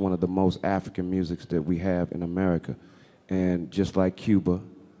go-go as one of the most African musics that we have in America. And just like Cuba,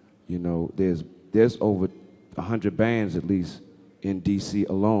 there's over 100 bands at least in DC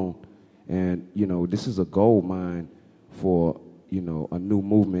alone. And, this is a gold mine for, a new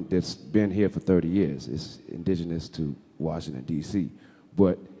movement that's been here for 30 years. It's indigenous to Washington, D.C.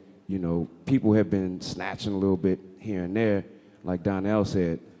 But, people have been snatching a little bit here and there. Like Donnell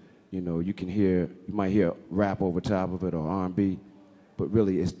said, you might hear rap over top of it or R&B, but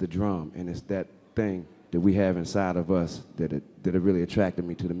really it's the drum, and it's that thing that we have inside of us that it really attracted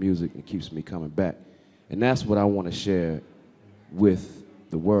me to the music and keeps me coming back. And that's what I want to share with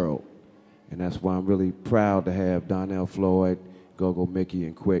the world. And that's why I'm really proud to have Donnell Floyd, Go-Go Mickey,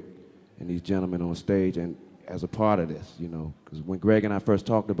 and Kwick, and these gentlemen on stage, and as a part of this, because when Greg and I first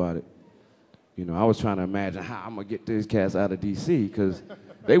talked about it, I was trying to imagine how I'm going to get these cats out of D.C., because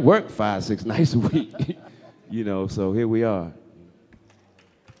they work 5-6 nights a week, so here we are.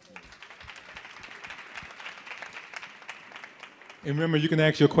 And remember, you can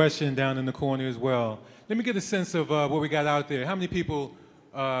ask your question down in the corner as well. Let me get a sense of what we got out there. How many people,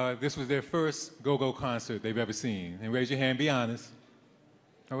 this was their first go-go concert they've ever seen? And raise your hand, be honest.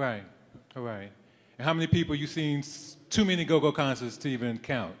 All right, all right. And how many people you seen too many go-go concerts to even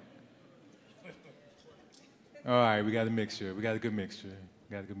count? All right, we got a mixture. We got a good mixture.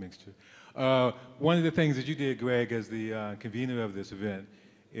 We got a good mixture. One of the things that you did, Greg, as the convener of this event,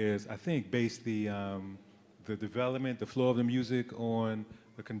 is, I think, based the development, the flow of the music on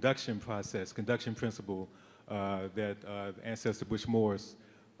the conduction process, conduction principle that ancestor Butch Morris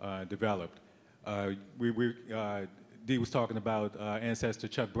developed. Dee was talking about ancestor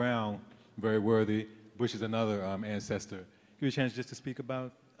Chuck Brown, very worthy. Butch is another ancestor. Give you a chance just to speak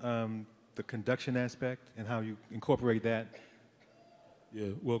about the conduction aspect and how you incorporate that. Yeah,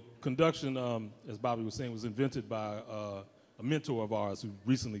 well, conduction, as Bobby was saying, was invented by a mentor of ours who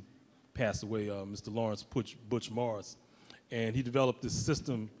recently passed away, Mr. Lawrence Butch Morris. And he developed this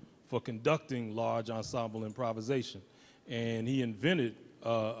system for conducting large ensemble improvisation. And he invented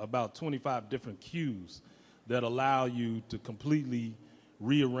about 25 different cues that allow you to completely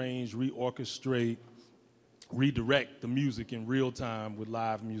rearrange, reorchestrate, redirect the music in real time with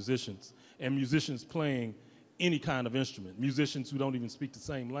live musicians. And musicians playing any kind of instrument. Musicians who don't even speak the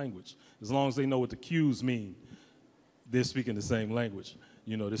same language. As long as they know what the cues mean, they're speaking the same language.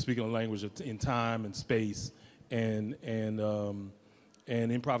 You know, they're speaking a language in time and space and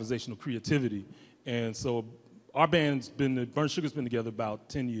improvisational creativity. And so our band's Burnt Sugar's been together about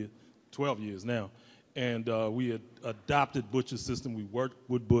 12 years now. And we had adopted Butch's system. We worked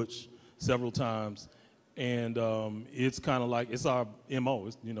with Butch several times. And it's kind of like, it's our MO,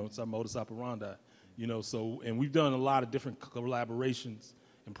 it's our modus operandi. And we've done a lot of different collaborations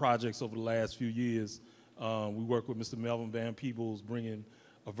and projects over the last few years. We worked with Mr. Melvin Van Peebles, bringing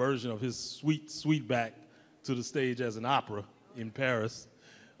a version of his Sweetback to the stage as an opera in Paris.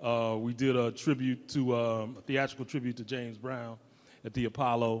 We did a theatrical tribute to James Brown at the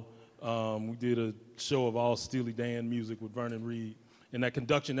Apollo. We did a show of all Steely Dan music with Vernon Reid. And that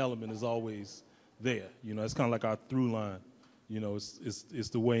conduction element is always there. It's kind of like our through line. It's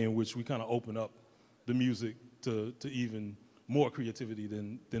the way in which we kind of open up the music to even more creativity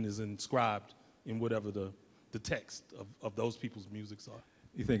than is inscribed in whatever the text of those people's musics are.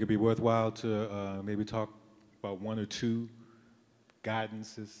 You think it'd be worthwhile to maybe talk about one or two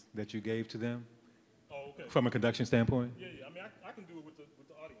guidances that you gave to them? Oh, okay. From a conduction standpoint? Yeah. I mean, I can do it with the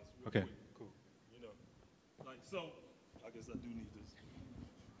audience. Okay. Quick. Cool. So I guess I do need this.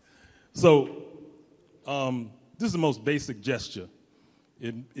 So this is the most basic gesture.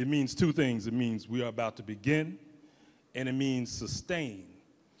 It means two things. It means we are about to begin, and it means sustain.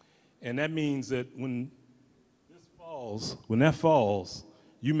 And that means that when that falls,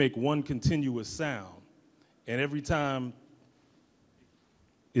 you make one continuous sound. And every time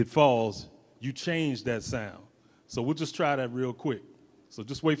it falls, you change that sound. So we'll just try that real quick. So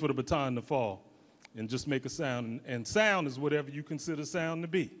just wait for the baton to fall and just make a sound. And sound is whatever you consider sound to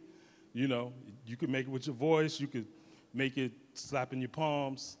be. You could make it with your voice. You could make it slapping your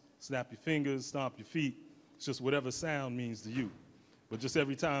palms, snap your fingers, stomp your feet. It's just whatever sound means to you. But just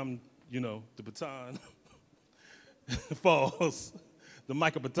every time, the baton falls, the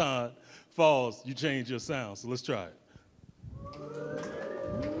mic baton falls, you change your sound. So let's try it.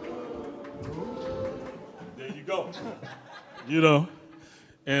 There you go.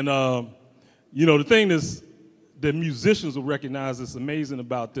 And the thing that musicians will recognize that's amazing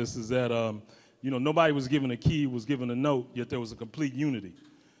about this is that, nobody was given a key, was given a note, yet there was a complete unity.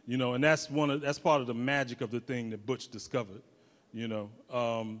 And that's part of the magic of the thing that Butch discovered,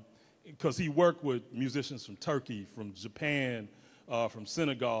 because he worked with musicians from Turkey, from Japan, from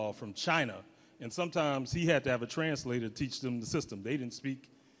Senegal, from China. And sometimes he had to have a translator teach them the system. They didn't speak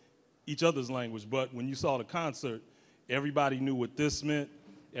each other's language, but when you saw the concert, everybody knew what this meant,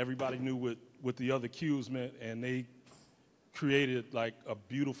 everybody knew what the other cues meant, and they created like a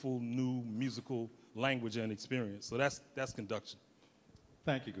beautiful new musical language and experience. So that's conduction.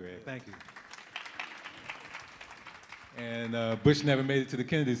 Thank you, Greg. Thank you. And Butch never made it to the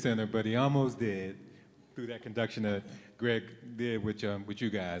Kennedy Center, but he almost did through that conduction that Greg did with you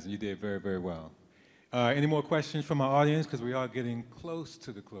guys, and you did very, very well. Any more questions from our audience? Because we are getting close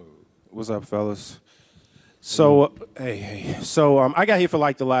to the close. What's up, fellas? So, hey. So I got here for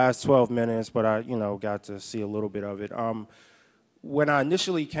like the last 12 minutes, but I, got to see a little bit of it. When I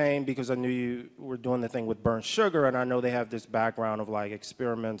initially came, because I knew you were doing the thing with Burnt Sugar, and I know they have this background of like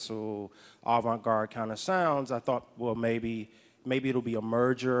experimental, avant-garde kind of sounds, I thought, well, maybe it'll be a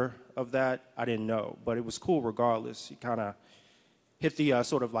merger of that. I didn't know, but it was cool regardless. You kind of hit the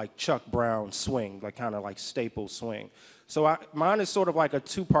sort of like Chuck Brown swing, like kind of like staple swing. So mine is sort of like a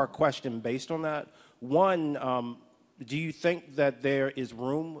two-part question based on that. One, do you think that there is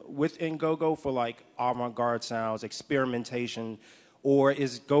room within go-go for like avant-garde sounds, experimentation, or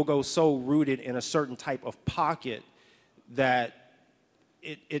is go-go so rooted in a certain type of pocket that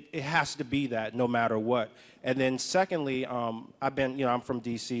it has to be that no matter what? And then secondly, I'm from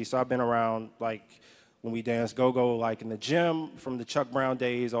DC, so I've been around like when we dance go-go like in the gym from the Chuck Brown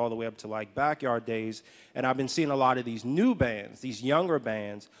days all the way up to like backyard days. And I've been seeing a lot of these new bands, these younger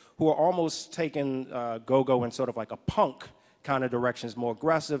bands, who are almost taking go-go in sort of like a punk kind of direction. It's more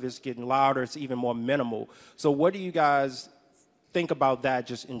aggressive, it's getting louder, it's even more minimal. So what do you guys think about that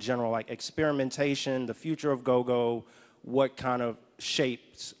just in general, like experimentation, the future of go-go, what kind of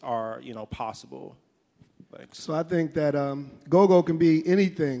shapes are, possible? Thanks. So I think that go-go can be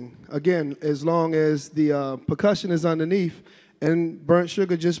anything, again, as long as the percussion is underneath, and Burnt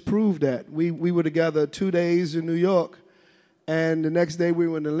Sugar just proved that. We were together 2 days in New York, and the next day we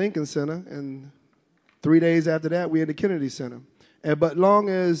were in the Lincoln Center, and 3 days after that we were in the Kennedy Center. But long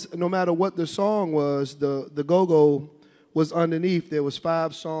as, no matter what the song was, the go-go was underneath. There was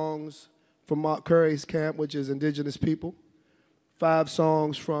 5 songs from Mark Curry's camp, which is indigenous people, 5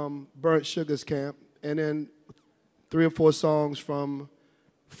 songs from Burnt Sugar's camp, and then 3 or 4 songs from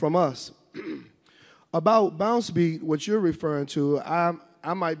us. About bounce beat, what you're referring to,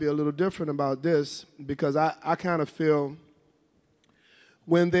 I might be a little different about this, because I kind of feel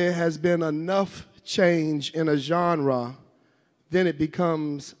when there has been enough change in a genre, then it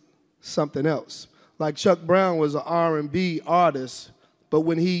becomes something else. Like Chuck Brown was an R&B artist, but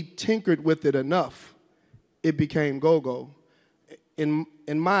when he tinkered with it enough, it became go-go. In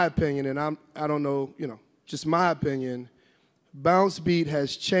my opinion, and I don't know, just my opinion, bounce beat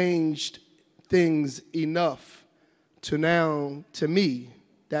has changed things enough to now, to me,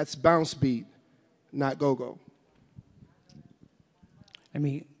 that's bounce beat, not go-go. Let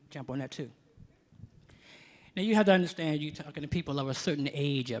me jump on that too. Now you have to understand, you're talking to people of a certain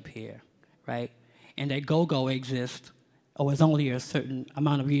age up here, right? And that go-go exists, or is only a certain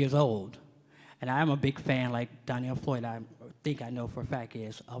amount of years old. And I'm a big fan, like Donnell Floyd, I think I know for a fact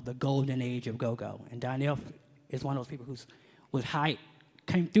is, of the golden age of go-go. And Donnell is one of those people who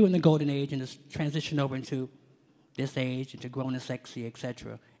came through in the golden age and has transitioned over into this age, into grown and sexy,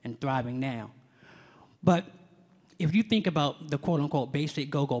 etc., and thriving now. But if you think about the quote-unquote basic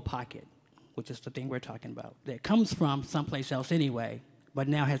go-go pocket, which is the thing we're talking about, that comes from someplace else anyway, but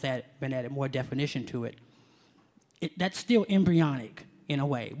now has been added more definition to it, that's still embryonic in a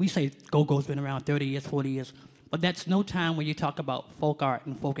way. We say go-go's been around 30 years, 40 years, but that's no time when you talk about folk art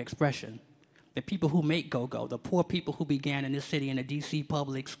and folk expression. The people who make go-go, the poor people who began in this city in the D.C.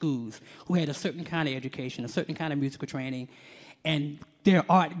 public schools, who had a certain kind of education, a certain kind of musical training, and their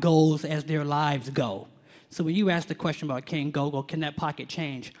art goes as their lives go. So when you ask the question about can go-go, can that pocket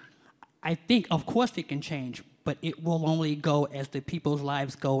change? I think, of course, it can change, but it will only go as the people's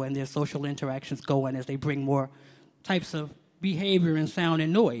lives go and their social interactions go and as they bring more types of behavior and sound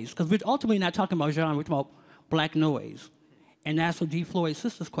and noise. Because we're ultimately not talking about genre, we're talking about black noise. And that's what D. Floyd's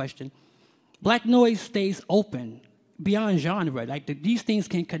sister's question. Black noise stays open beyond genre. Like these things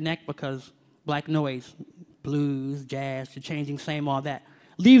can connect because black noise, blues, jazz, the changing same, all that,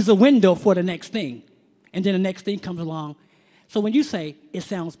 leaves a window for the next thing. And then the next thing comes along. So when you say it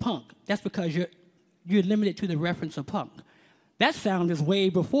sounds punk, that's because you're limited to the reference of punk. That sound is way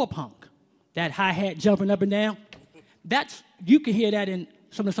before punk. That hi-hat jumping up and down, you can hear that in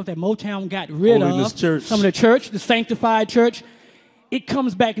some of the stuff that Motown got rid of. Church. Some of the church, the sanctified church. It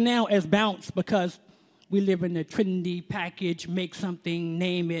comes back now as bounce because we live in the Trinity package, make something,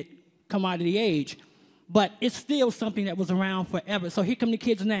 name it, commodity age. But it's still something that was around forever. So here come the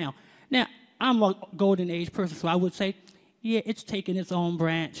kids now. Now, I'm a golden age person, so I would say, yeah, it's taking its own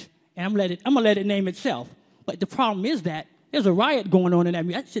branch, and I'm gonna let it name itself. But the problem is that there's a riot going on in that.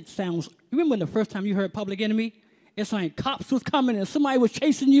 That shit sounds. You remember when the first time you heard Public Enemy? It's like cops was coming and somebody was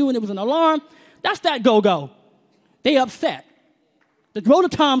chasing you, and it was an alarm. That's that go-go. They upset. The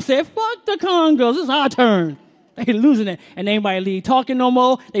Rototom said, "Fuck the Congos, it's our turn." They losing it, and anybody leave talking no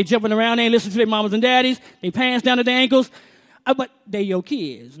more. They jumping around, they ain't listening to their mamas and daddies. They pants down to their ankles. But they your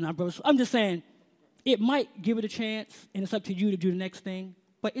kids, not brothers. I'm just saying. It might give it a chance, and it's up to you to do the next thing,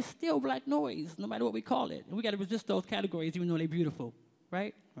 but it's still black noise, no matter what we call it. And we got to resist those categories, even though they're beautiful,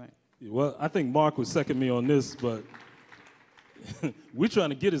 right? Right. Yeah, well, I think Mark would second me on this, but we're trying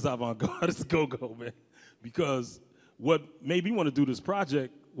to get his avant-garde, this go-go, man, because what made me want to do this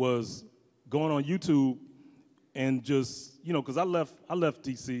project was going on YouTube and just, because I left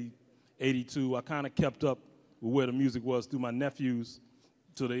D.C. 82. I kind of kept up with where the music was through my nephews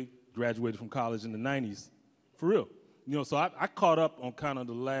till they graduated from college in the 90s, for real. So I caught up on kind of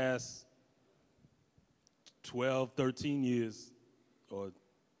the last 12, 13 years, or,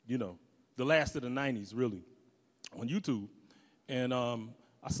 the last of the 90s, really, on YouTube. And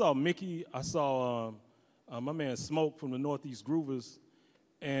I saw Mickey, I saw my man Smoke from the Northeast Groovers,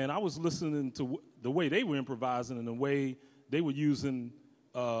 and I was listening to the way they were improvising and the way they were using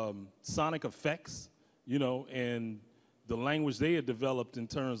sonic effects you know, and the language they had developed in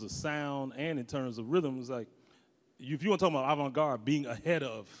terms of sound and in terms of rhythm is like, if you want to talk about avant-garde, being ahead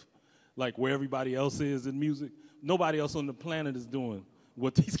of like where everybody else is in music, nobody else on the planet is doing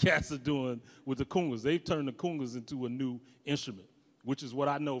what these cats are doing with the congas. They've turned the congas into a new instrument, which is what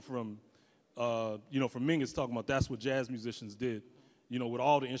I know from, you know, from Mingus talking about that's what jazz musicians did, you know, with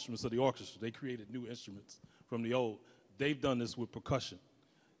all the instruments of the orchestra. They created new instruments from the old. They've done this with percussion,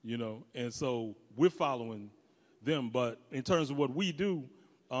 you know, and so we're following them. But in terms of what we do,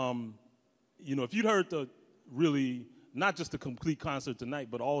 you know, if you'd heard the really, not just the complete concert tonight,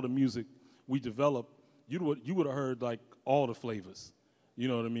 but all the music we developed, you would have heard like all the flavors, you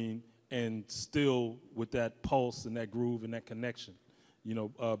know what I mean? And still with that pulse and that groove and that connection, you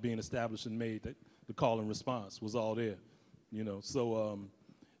know, being established and made, that the call and response was all there, you know. So,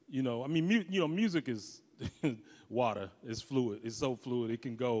 you know, I mean, you know, music is water. It's fluid. It's so fluid. It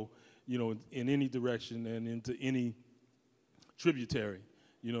can go, you know, in any direction and into any tributary,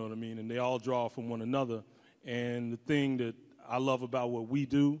 you know what I mean? And they all draw from one another. And the thing that I love about what we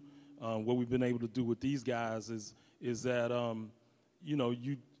do, what we've been able to do with these guys is that, you know,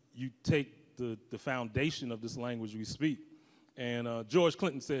 you take the foundation of this language we speak. And George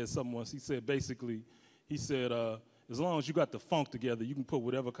Clinton said something once. He said basically, he said, as long as you got the funk together, you can put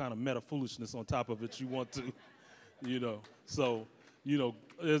whatever kind of meta foolishness on top of it you want to, you know. So, you know,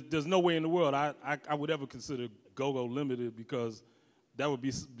 there's no way in the world I would ever consider go-go limited, because that would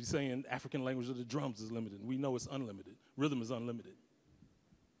be saying African language of the drums is limited. We know it's unlimited. Rhythm is unlimited.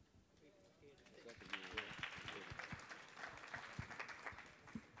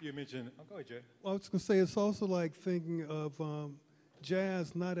 You mentioned, go ahead, Jay. Well, I was going to say it's also like thinking of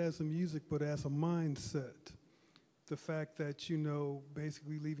jazz not as a music but as a mindset. The fact that, you know,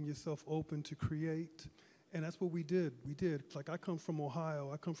 basically leaving yourself open to create. And that's what we did. Like, I come from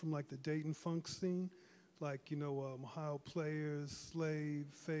Ohio. I come from like the Dayton funk scene. Like, you know, Ohio Players, Slave,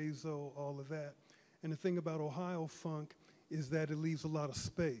 Phaso, all of that. And the thing about Ohio funk is that it leaves a lot of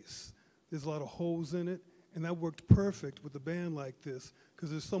space. There's a lot of holes in it, and that worked perfect with a band like this,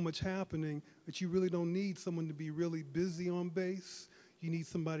 because there's so much happening that you really don't need someone to be really busy on bass. You need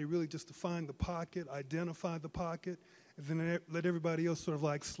somebody really just to find the pocket, identify the pocket, and then let everybody else sort of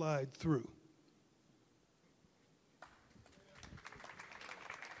like slide through.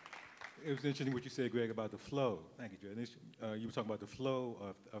 It was interesting what you said, Greg, about the flow. Thank you, Joe. You were talking about the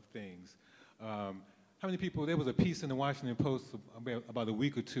flow of things. How many people, there was a piece in the Washington Post about a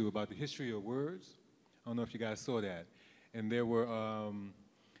week or two about the history of words. I don't know if you guys saw that. And there were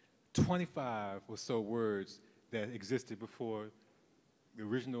 25 or so words that existed before the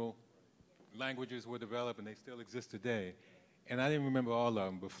original languages were developed, and they still exist today. And I didn't remember all of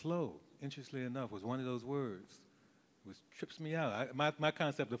them, but flow, interestingly enough, was one of those words. Which trips me out. My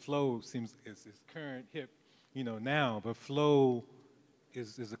concept of flow seems is current, hip, you know, now, but flow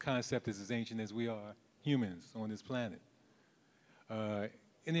is a concept that's as ancient as we are humans on this planet.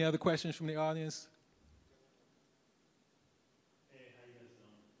 Any other questions from the audience? Hey, how you guys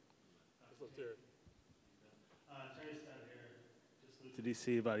doing? Terry Scott here. Just moved to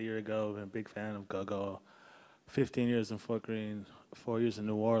DC about a year ago. Been a big fan of go-go. 15 years in Fort Greene, 4 years in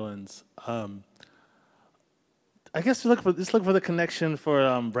New Orleans. I guess look for the connection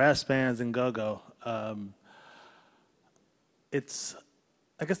for brass bands and go-go. I guess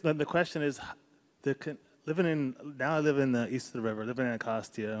the question is, now I live in the east of the river, living in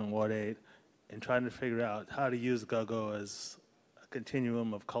Arkestra in Ward 8, and trying to figure out how to use go-go as a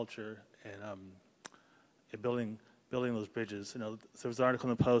continuum of culture and building those bridges. You know, there was an article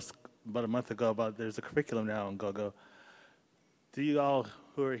in the Post about a month ago about there's a curriculum now on go-go. Do you all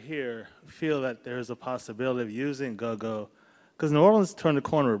who are here feel that there's a possibility of using go-go? Because New Orleans turned the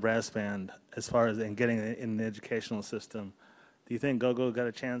corner with brass band as far as in getting it in the educational system. Do you think go-go got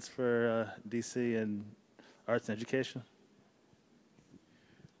a chance for DC and arts and education?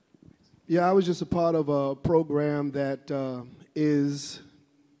 Yeah, I was just a part of a program that is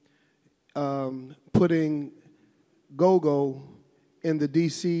putting go-go in the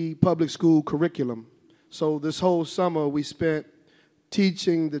DC public school curriculum. So this whole summer we spent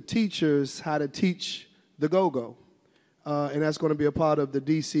teaching the teachers how to teach the go-go. And that's going to be a part of the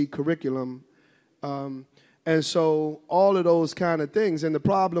DC curriculum. And so all of those kind of things. And the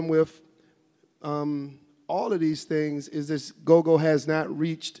problem with all of these things is this go-go has not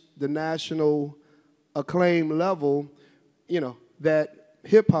reached the national acclaim level, you know, that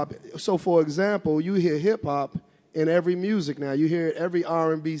hip-hop. So, for example, you hear hip-hop in every music now. You hear every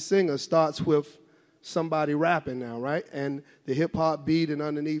R&B singer starts with somebody rapping now, right? And the hip-hop beat and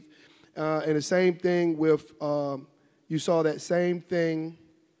underneath. And the same thing with, you saw that same thing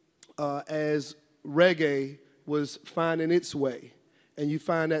as reggae was finding its way. And you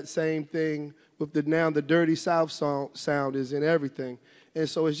find that same thing with the Dirty South sound is in everything. And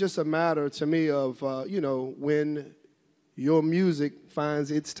so it's just a matter to me of, when your music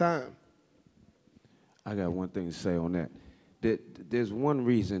finds its time. I got one thing to say on that. There's one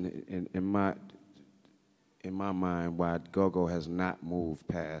reason in my mind why go-go has not moved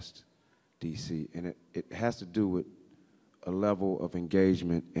past DC, and it has to do with a level of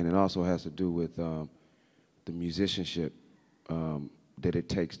engagement, and it also has to do with the musicianship that it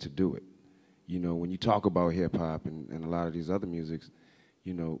takes to do it. You know, when you talk about hip-hop and a lot of these other musics,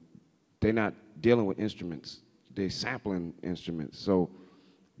 you know, they're not dealing with instruments. They're sampling instruments. So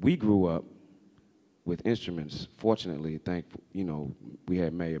we grew up with instruments. Fortunately, we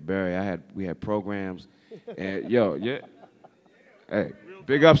had Mayor Berry. We had programs, and hey,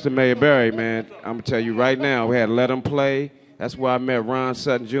 big ups to Mayor Berry, man. I'm gonna tell you right now, we had Let 'Em Play. That's where I met Ron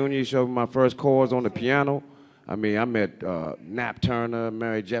Sutton Jr. He showed me my first chords on the piano. I mean, I met Nat Turner,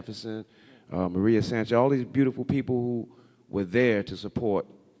 Mary Jefferson, Maria Sanchez, all these beautiful people who were there to support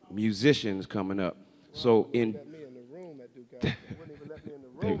musicians coming up. So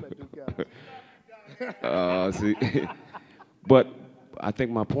see, but I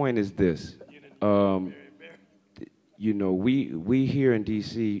think my point is this. We here in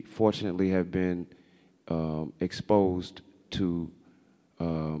DC, fortunately, have been exposed to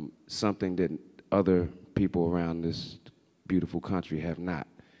something that other people around this beautiful country have not.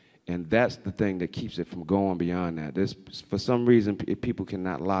 And that's the thing that keeps it from going beyond that. For some reason, people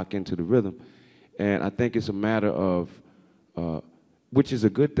cannot lock into the rhythm. And I think it's a matter of, which is a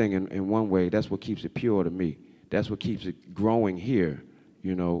good thing in one way, that's what keeps it pure to me. That's what keeps it growing here,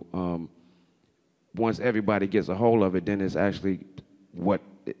 you know. Once everybody gets a hold of it, then it's actually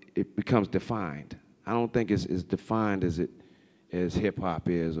it becomes defined. I don't think it's as defined as hip-hop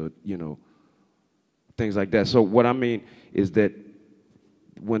is, or, you know, things like that. So what I mean is that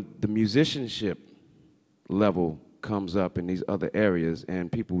when the musicianship level comes up in these other areas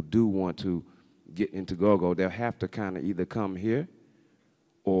and people do want to get into go-go, they'll have to kind of either come here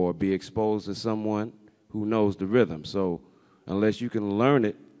or be exposed to someone who knows the rhythm. So unless you can learn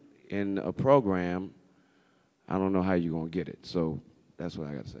it in a program, I don't know how you're going to get it. So that's what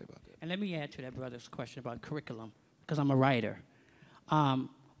I got to say about that. And let me add to that brother's question about curriculum, because I'm a writer.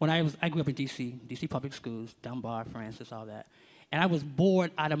 When I grew up in DC public schools, Dunbar, Francis, all that. And I was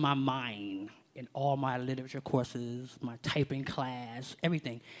bored out of my mind in all my literature courses, my typing class,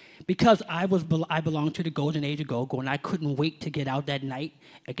 everything. Because I belonged to the golden age of go-go, and I couldn't wait to get out that night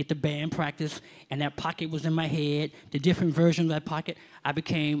and get the band practice, and that pocket was in my head, the different versions of that pocket. I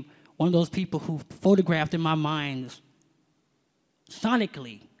became one of those people who photographed in my mind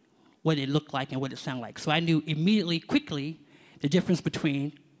sonically what it looked like and what it sounded like. So I knew immediately, quickly, the difference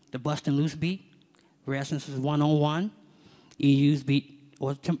between the bust and loose beat, rare sentences one-on-one, EU's beat,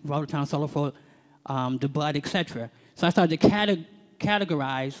 or Robert Town solo for the bud, etc. So I started to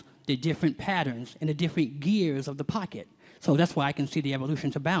categorize the different patterns and the different gears of the pocket. So that's why I can see the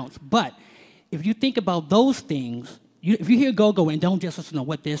evolution to bounce. But if you think about those things, if you hear go-go and don't just listen to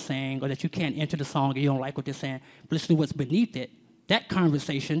what they're saying, or that you can't enter the song or you don't like what they're saying, but listen to what's beneath it, that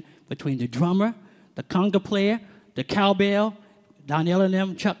conversation between the drummer, the conga player, the cowbell, Donnell and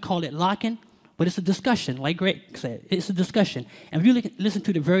them, Chuck called it locking, but it's a discussion, like Greg said. It's a discussion. And if you listen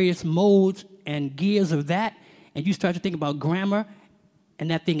to the various modes and gears of that, and you start to think about grammar, and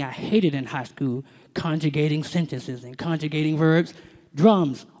that thing I hated in high school, conjugating sentences and conjugating verbs,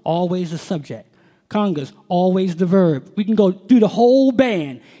 drums, always the subject. Congas, always the verb. We can go through the whole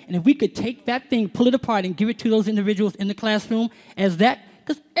band. And if we could take that thing, pull it apart, and give it to those individuals in the classroom as that,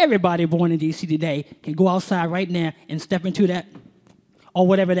 because everybody born in D.C. today can go outside right now and step into that, or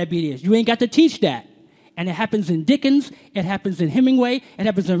whatever that beat is. You ain't got to teach that. And it happens in Dickens, it happens in Hemingway, it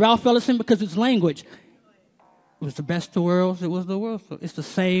happens in Ralph Ellison, because it's language. It was the best of the worlds, it was the world. So it's the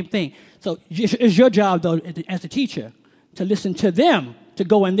same thing. So it's your job, though, as a teacher, to listen to them, to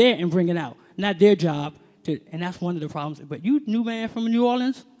go in there and bring it out. Not their job to, and that's one of the problems. But you, new man from New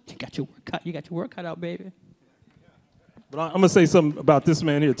Orleans, you got your work cut out, baby. But I'm going to say something about this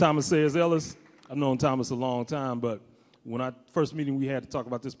man here, Thomas Sayers Ellis. I've known Thomas a long time, but when first meeting we had to talk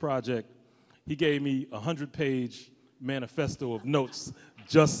about this project, he gave me a 100-page manifesto of notes,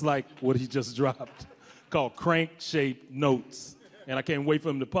 just like what he just dropped, called Crank-Shaped Notes. And I can't wait for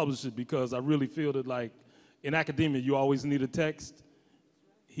him to publish it, because I really feel that, like, in academia, you always need a text.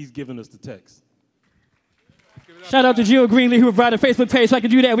 He's giving us the text. Shout out to Jill Greenlee, who brought a Facebook page so I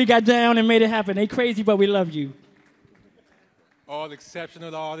could do that. We got down and made it happen. They crazy, but we love you. All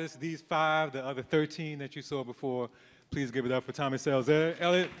exceptional artists, these 5, the other 13 that you saw before. Please give it up for Thomas Sayers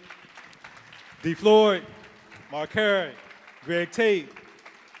Elliott. D. Floyd, Mark Carey, Greg Tate,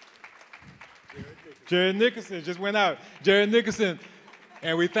 Jared Nickerson just went out. Jared Nickerson.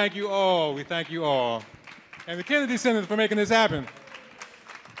 And we thank you all. We thank you all. And the Kennedy Center for making this happen.